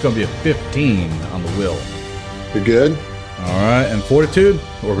 Okay, so that's going to be a 15 on the Will. You're good? All right, and Fortitude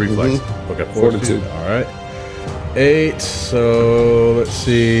or Reflex? Okay, Fortitude. Fortitude. All right. 8, so let's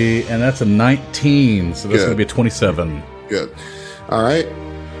see, and that's a 19, so that's Good. going to be a 27. Good. All right.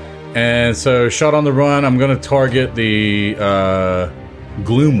 And so, Shot on the Run, I'm going to target the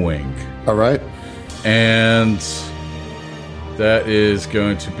Gloomwing. All right. And that is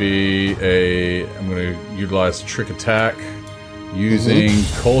going to be I'm going to utilize Trick Attack using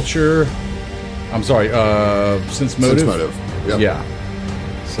Culture. I'm sorry, Sense Motive. Sense motive. Yep. Yeah.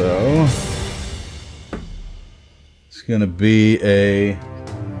 So it's going to be a...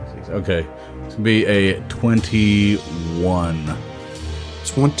 Okay. It's going to be a 21.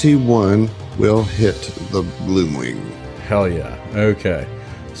 21 will hit the Gloomwing. Hell yeah. Okay.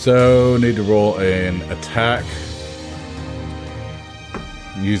 So, need to roll an attack.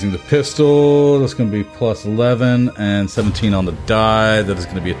 Using the pistol, that's going to be plus 11, and 17 on the die. That is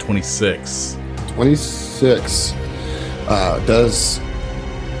going to be a 26. 26 does...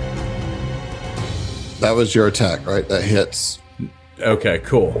 That was your attack, right? That hits. Okay,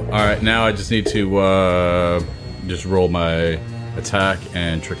 cool. Alright, now I just need to just roll my attack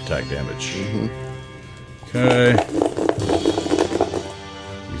and trick attack damage. Okay.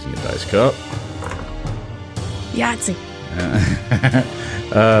 Using a dice cup. Yahtzee.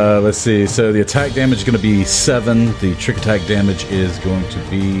 Let's see. So the attack damage is going to be 7. The trick attack damage is going to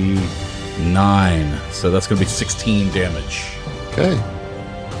be 9. So that's going to be 16 damage. Okay.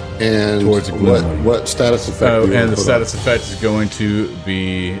 And Towards the Gloomwing. what status effect Oh, do you and want the to put status effect is going to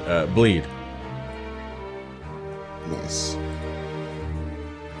be bleed. on? Nice.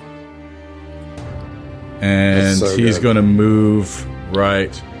 And That's so he's good. going to move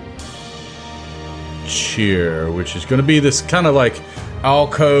right here, which is going to be this kind of like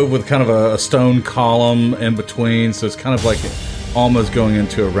alcove with kind of a stone column in between. So it's kind of like almost going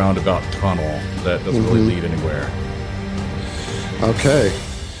into a roundabout tunnel that doesn't really lead anywhere. Okay.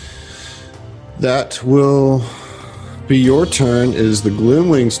 That will be your turn. Is the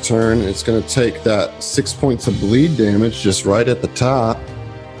Gloomwing's turn. It's going to take that 6 points of bleed damage just right at the top.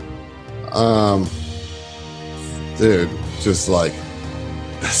 Dude, just like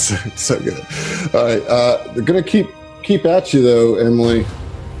so good. All right, they're going to keep at you though, Emily.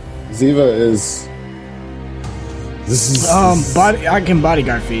 Ziva is. This is. I can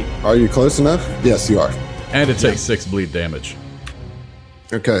bodyguard feet. Are you close enough? Yes, you are. And it takes 6 bleed damage.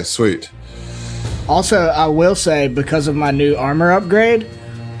 Okay, sweet. Also, I will say, because of my new armor upgrade,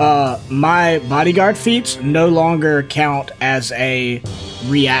 my bodyguard feats no longer count as a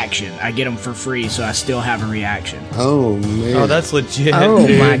reaction. I get them for free, so I still have a reaction. Oh man. Oh, that's legit. Oh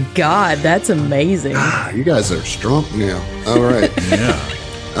dude. my god, that's amazing. You guys are strong now. All right. Yeah.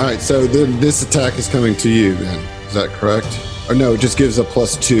 All right, so then this attack is coming to you then. Is that correct? Or no, it just gives a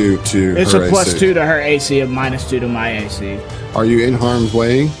 +2 to It's her a +2 AC. to her AC, a -2 to my AC. Are you in harm's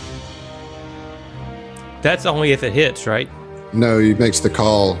way? That's only if it hits, right? No, he makes the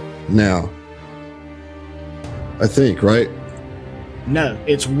call now. I think, right? No,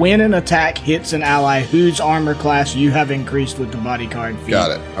 it's when an attack hits an ally whose armor class you have increased with the bodyguard feat.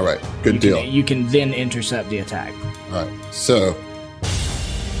 Got it. All right, good deal. You can then intercept the attack. All right, so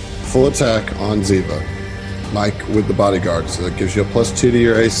full attack on Ziva. Mike with the bodyguard, so that gives you a +2 to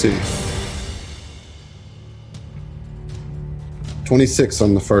your AC. 26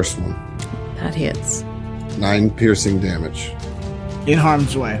 on the first one. That hits. 9 piercing damage. In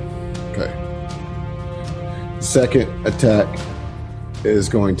harm's way. Okay. Second attack is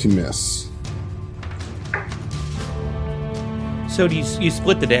going to miss. So do you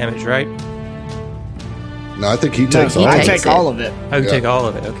split the damage, right? No, I think he No, takes all I of it. takes take it. all of it. I would Yeah. take all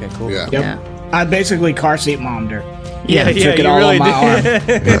of it. Okay, cool. Yeah. Yep. Yeah. I basically car seat mommed her. Yeah, took it you all really on my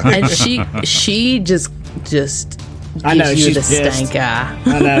did. arm. And she just gives I know, you she's the pissed. stank eye.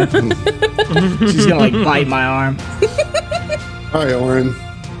 I know. She's gonna like bite my arm. All right, Oren.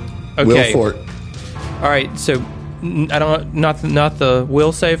 Okay. Will Fort. All right. So I don't not the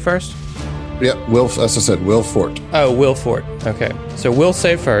will save first. Yep, Will. As I said, Will Fort. Oh, will fort. Okay. So will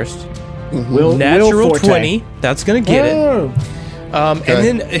save first. Will Natural Forte. 20. That's gonna get it. Oh. Okay.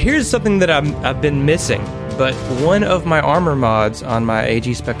 And then here's something that I've been missing. But one of my armor mods on my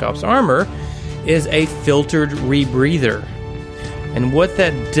AG Spec Ops armor is a filtered rebreather. And what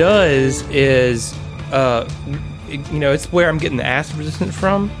that does is, it's where I'm getting the acid resistant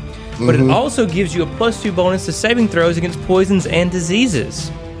from. But it also gives you a +2 bonus to saving throws against poisons and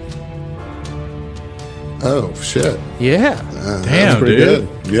diseases. Oh, shit. Yeah. That's Damn, pretty dude.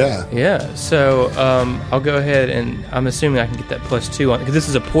 good. Yeah. Yeah. So I'll go ahead and I'm assuming I can get that +2 on because this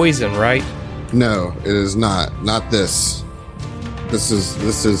is a poison, right? No, it is not. Not this. This is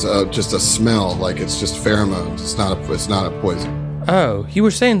just a smell. Like it's just pheromones. It's not a poison. Oh, you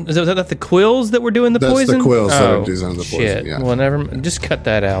were saying is that the quills that were doing the That's the poison? quills that are Oh, doing the poison, shit. yeah. Well, just cut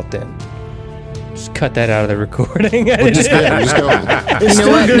that out then. Just cut that out of the recording. Just go on. It's You know still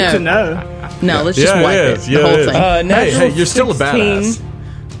what? good No. to know. No, let's just Yeah, it wipe it. is. The Yeah, whole it is. thing. Natural Hey, you're still a 16 badass.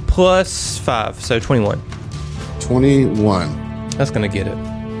 +5, so 21. 21. That's gonna get it.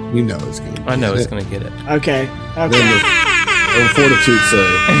 You know it's going to I know it's gonna get it. Okay. Then Okay. the fortitude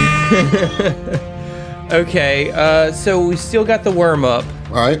save. Okay, so we still got the worm up.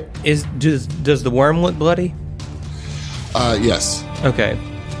 All right. Does the worm look bloody? Yes. Okay.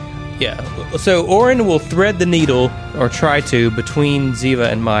 Yeah. So Orin will thread the needle, or try to, between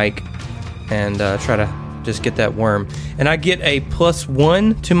Ziva and Mike, and try to just get that worm. And I get a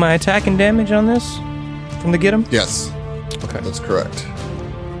 +1 to my attack and damage on this from the get him. Yes. Okay. That's correct.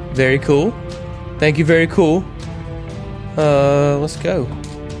 Very cool. Thank you. Very cool. Let's go.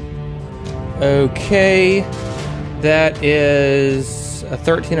 Okay. That is a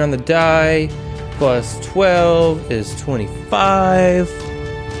 13 on the die. +12 is 25.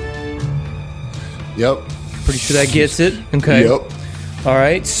 Yep. Pretty sure that gets it. Okay. Yep. All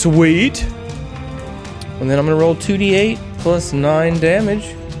right. Sweet. And then I'm going to roll 2d8 +9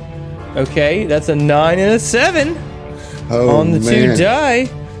 damage. Okay. That's a 9 and a 7 Oh, on the man. 2 die.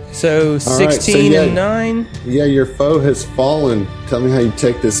 So 16 and 9. Yeah, your foe has fallen. Tell me how you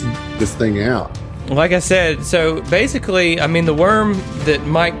take this thing out. Like I said, so basically, I mean, the worm that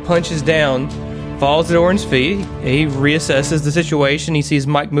Mike punches down falls at Orin's feet. He reassesses the situation. He sees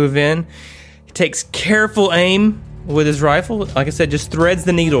Mike move in. He takes careful aim with his rifle. Like I said, just threads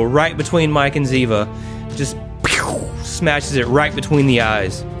the needle right between Mike and Ziva. Just smashes it right between the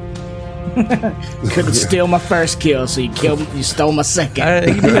eyes. Couldn't steal my first kill, so you stole my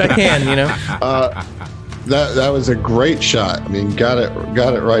second. You do what I can, you know. That was a great shot. I mean, got it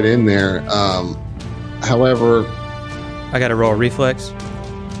right in there. However, I got to roll a reflex.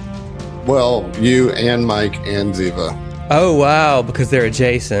 well, you and Mike and Ziva. Oh, wow, because they're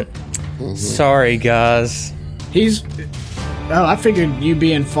adjacent. Sorry, guys. I figured you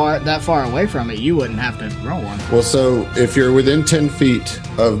being that far away from it, you wouldn't have to roll one. Well, so if you're within 10 feet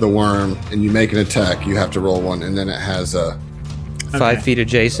of the worm and you make an attack, you have to roll one, and then it has a 5 feet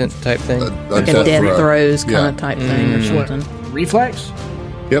adjacent type thing. Like a death throws kind Yeah. of type thing or What? something. Reflex?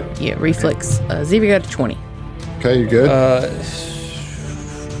 Yep. Yeah, reflex. Ziva got a 20. Okay, you good?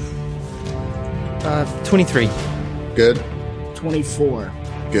 23. Good. 24.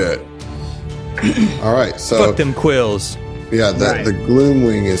 Good. All right. So Fuck them quills. yeah, Right. the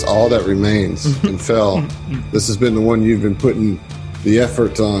Gloomwing is all that remains. And Fel, this has been the one you've been putting the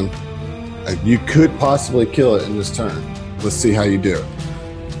effort on. You could possibly kill it in this turn. Let's see how you do it.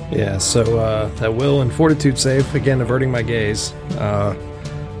 Yeah, so that will and fortitude save, again, averting my gaze.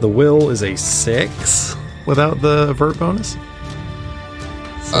 The will is a 6 without the avert bonus.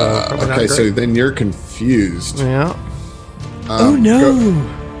 So, probably not Okay, so great. then you're confused. Yeah. Oh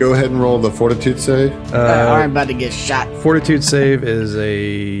no! Go ahead and roll the fortitude save. I'm about to get shot. Fortitude save is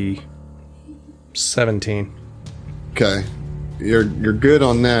a 17. Okay, you're good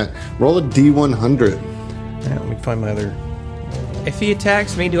on that. Roll a d100. Yeah, let me find my other. If he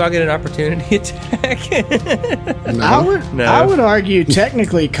attacks me, do I get an opportunity attack? No. I would argue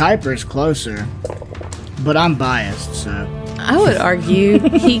technically Kuiper's closer, but I'm biased, so I would argue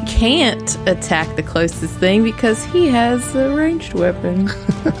he can't attack the closest thing because he has a ranged weapon.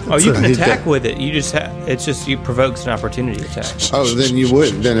 Oh, you can he attack with it. You just it's just you provokes an opportunity attack. Oh, then you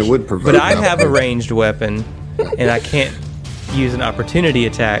would. Then it would provoke. But I that. have a ranged weapon, and I can't use an opportunity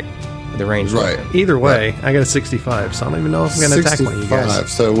attack with a ranged Right. weapon. Either way, I got a 65, so I don't even know if I'm going to attack one of you guys. 65.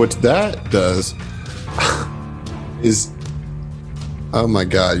 So what that does is, oh my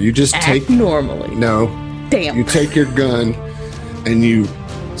god, you just take Act normally. no, Damn. you take your gun and you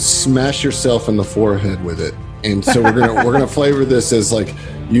smash yourself in the forehead with it. And so we're gonna flavor this as like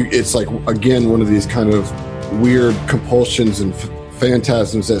you. It's like again one of these kind of weird compulsions and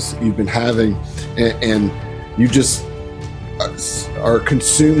phantasms that you've been having, and you just are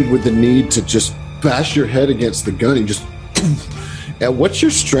consumed with the need to just bash your head against the gun and just. And what's your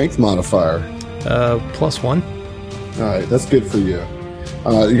strength modifier? +1. All right, that's good for you.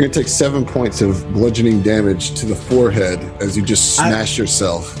 You're going to take 7 points of bludgeoning damage to the forehead as you just smash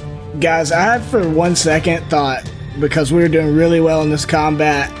yourself. Guys, I for 1 second thought, because we were doing really well in this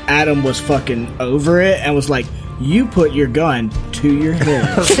combat, Adam was fucking over it and was like, you put your gun to your head.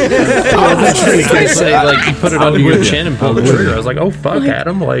 I was going to say, like, you put it under your chin and pull the trigger. I was like, oh, fuck,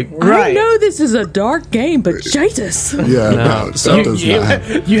 Adam. Like, I Right. know this is a dark game, but Jesus. Yeah, no, so that does not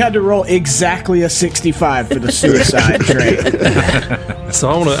happen. You had to roll exactly a 65 for the suicide trait. So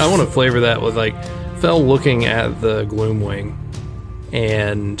I want to flavor that with like Fell looking at the Gloomwing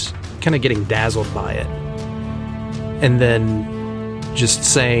and kind of getting dazzled by it, and then just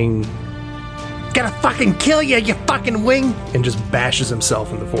saying, "Gonna fucking kill you, you fucking wing!" and just bashes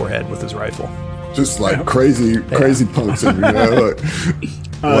himself in the forehead with his rifle. Just like crazy punks in you know? Like,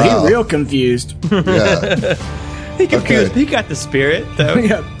 Oh, Wow. he real confused. yeah. He confused. Okay. He got the spirit though.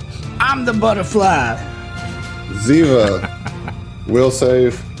 Yeah. I'm the butterfly. Ziva, will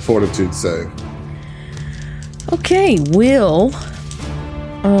save, fortitude save. Okay, Will.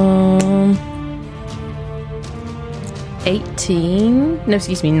 18. No,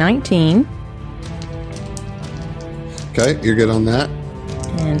 excuse me, 19. Okay, you're good on that.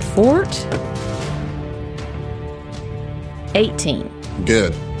 And Fort. 18.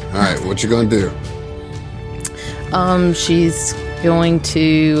 Good. All right, what you gonna do? She's going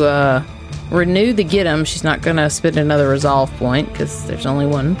to renew the get 'em. She's not going to spend another resolve point because there's only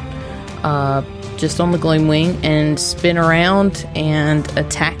one. Just on the Gloomwing and spin around and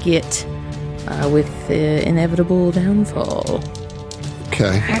attack it with the inevitable downfall.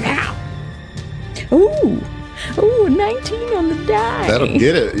 Okay, Ooh, 19 on the die. that'll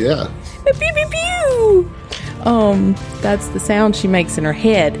get it. Yeah. Pew, pew, pew. That's the sound she makes in her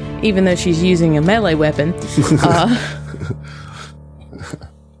head, even though she's using a melee weapon.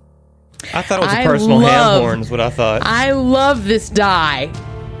 I thought it was a I personal ham love- horn. Is what I thought. I love this die.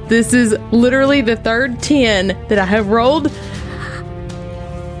 This is literally the third 10 that I have rolled.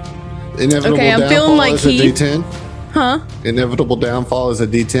 Inevitable Okay, I'm downfall feeling like is a Keith. D10. Huh? Inevitable downfall is a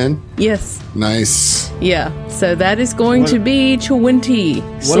D10. Yes. Nice. Yeah. So that is going to be 20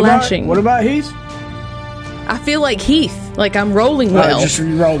 slashing. What about Heath? I feel like Heath. Like I'm rolling well. Just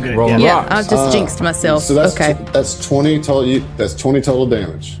roll good. Roll yeah. it. Yeah, rocks. I've just jinxed myself. So that's Okay. that's 20 total. That's 20 total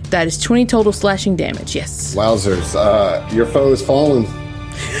damage. That is 20 total slashing damage. Yes. Wowzers! Your foe is fallen.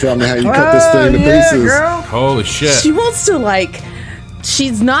 Tell me how you cut this thing to pieces. girl. Holy shit. She wants to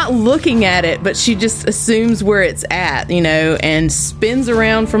she's not looking at it, but she just assumes where it's at, and spins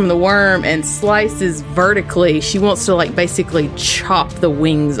around from the worm and slices vertically. She wants to basically chop the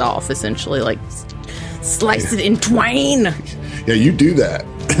wings off, essentially, slice it in twain. Yeah, you do that.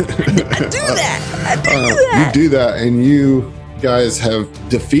 I do that. You do that, and you guys have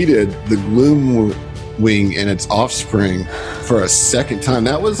defeated the Gloomwing and its offspring for a second time.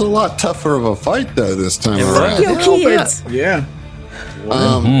 That was a lot tougher of a fight, though, this time around. Yo, kids. Yeah.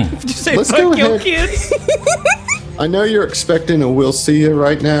 Did you say Let's fuck go your ahead. kids? I know you're expecting a we'll see you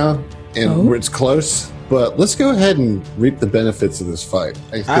right now, and it's close, but let's go ahead and reap the benefits of this fight.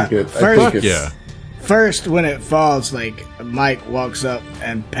 I think it's Yeah. First, when it falls, Mike walks up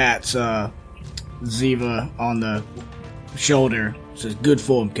and pats Ziva on the shoulder. Says, "Good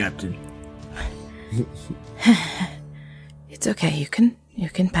form, Captain." It's okay. You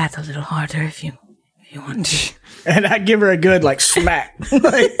can pat a little harder if you want to. And I give her a good smack. Her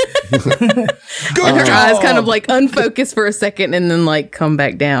eyes kind of unfocus for a second and then come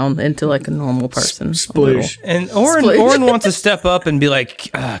back down into a normal person. Sploosh. And Orin wants to step up and be like,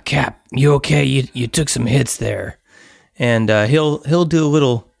 Cap, you okay? You took some hits there. And he'll do a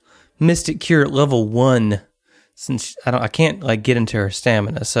little Mystic Cure at level 1 since I can't get into her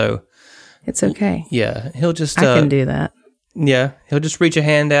stamina. So It's okay. yeah, he'll just I can do that. Yeah, he'll just reach a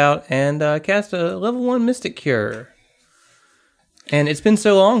hand out and cast a level 1 Mystic Cure. And it's been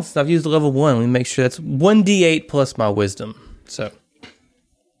so long since I've used level 1. Let me make sure that's 1d8 plus my wisdom. So,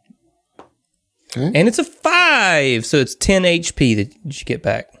 Okay. and it's a 5, so it's 10 HP that you get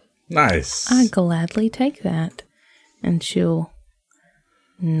back. Nice. I gladly take that. And she'll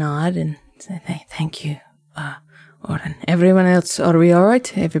nod and say, thank you, Orin. Everyone else, are we all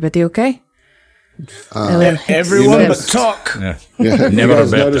right? Everybody okay? Everyone but Talk. Yeah. Yeah, you Never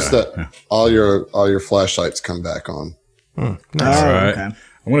guys bet notice that. that all your flashlights come back on. All right. Okay.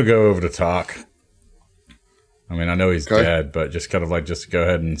 I'm going to go over to Talk. I mean, I know he's Okay. dead, but just kind of like just to go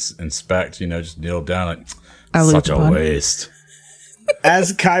ahead and inspect, just kneel down. Like, I'll such leave a it on. waste.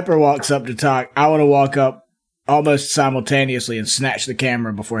 As Kuiper walks up to Talk, I want to walk up almost simultaneously and snatch the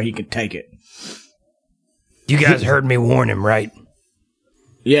camera before he could take it. You guys heard me warn him, right?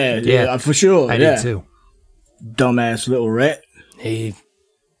 Yeah, for sure. I yeah. did too. Dumbass little rat. He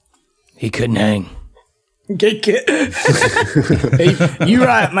couldn't hang. You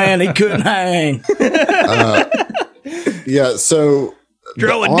right, man. He couldn't hang. Yeah, so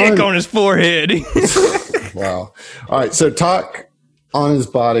Throw a dick on his forehead. wow. All right, so Talk on his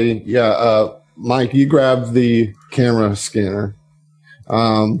body. Yeah, Mike, you grab the camera scanner.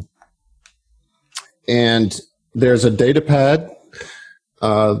 And there's a data pad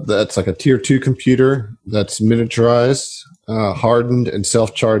that's like a tier 2 computer that's miniaturized, hardened, and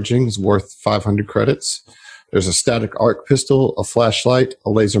self-charging. Is worth 500 credits. There's a static arc pistol, a flashlight, a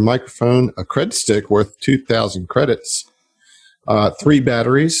laser microphone, a cred stick worth 2,000 credits, 3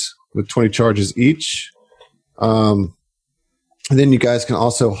 batteries with 20 charges each. And then you guys can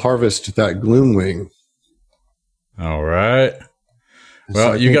also harvest that Gloomwing. All right. So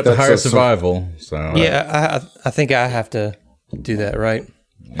Well, I you think got the that's higher a- survival, so Yeah, I think I have to do that, right?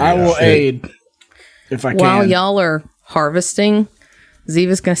 I will aid if I can. While y'all are harvesting,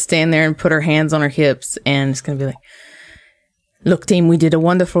 Ziva's going to stand there and put her hands on her hips and it's going to be like, look, team, we did a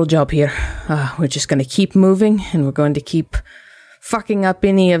wonderful job here. We're just going to keep moving and we're going to keep fucking up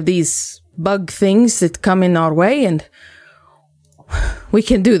any of these bug things that come in our way and we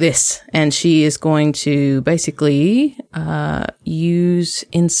can do this. And she is going to basically use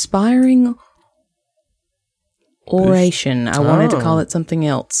inspiring oration. I wanted to call it something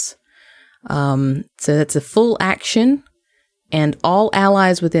else. So that's a full action, and all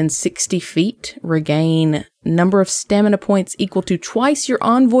allies within 60 feet regain number of stamina points equal to twice your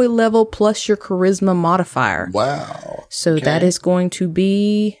envoy level plus your charisma modifier. Wow. So that is going to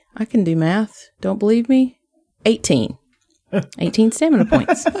be, I can do math, don't believe me? 18. 18 stamina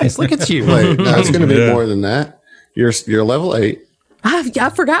points. Nice, look at you. Wait, no, it's going to be more than that. You're level 8. I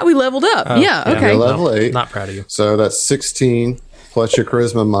forgot we leveled up. Yeah, okay. You're level 8. Not proud of you. So that's 16 plus your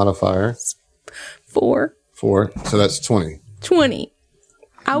charisma modifier. 4. 4. So that's 20. 20.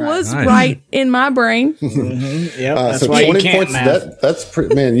 I was Nice. right in my brain. Yep, that's So why 20 you can't points. math. That's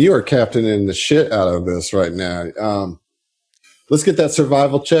pretty, man, you are captaining the shit out of this right now. Let's get that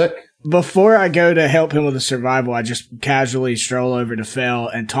survival check. Before I go to help him with the survival, I just casually stroll over to Fel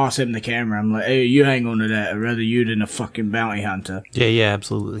and toss him the camera. I'm like, hey, you hang on to that. I'd rather you than a fucking bounty hunter. Yeah,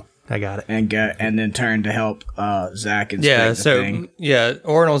 absolutely. I got it. And go, and then turn to help Zach inspect Yeah, the so thing.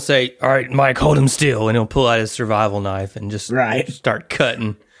 Orin will say, "All right, Mike, hold him still," and he'll pull out his survival knife and just Right. start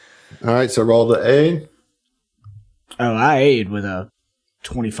cutting. All right, so roll the A. Oh, I aid with a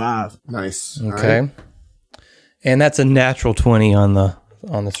 25. Nice. All Okay, right. and that's a natural 20 on the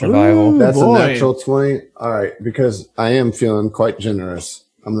survival. That's boy. a natural 20. All right, because I am feeling quite generous,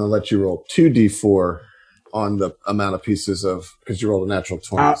 I'm going to let you roll 2d4 on the amount of pieces of, because you rolled a natural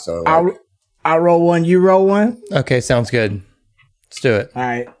 20. So I'll roll one, you roll one. Okay, sounds good. Let's do it. All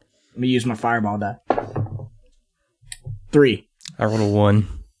right. Let me use my fireball die. 3. I rolled a 1.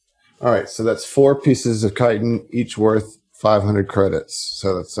 all right, so that's 4 pieces of chitin, each worth 500 credits.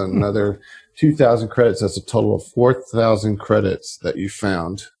 So that's another 2,000 credits. That's a total of 4,000 credits that you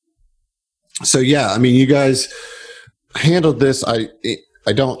found. So yeah, I mean, you guys handled this. I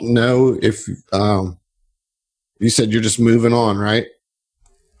don't know if you said you're just moving on, right?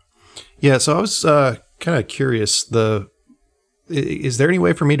 Yeah, so I was kind of curious. Is there any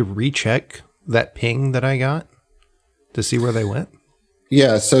way for me to recheck that ping that I got to see where they went?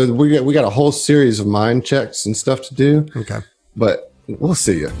 Yeah, so we got a whole series of mind checks and stuff to do, Okay, but we'll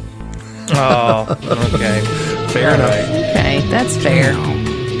see you. Oh, okay. fair enough. Okay, that's fair.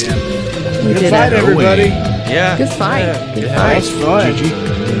 You Good did fight, it. everybody. Yeah. Good fight. Good That was fight. fun.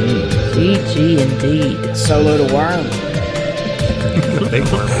 GG indeed. Solo to worm. Big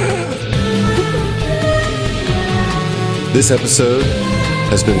worm. This episode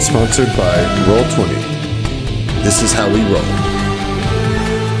has been sponsored by Roll20. This is how we roll.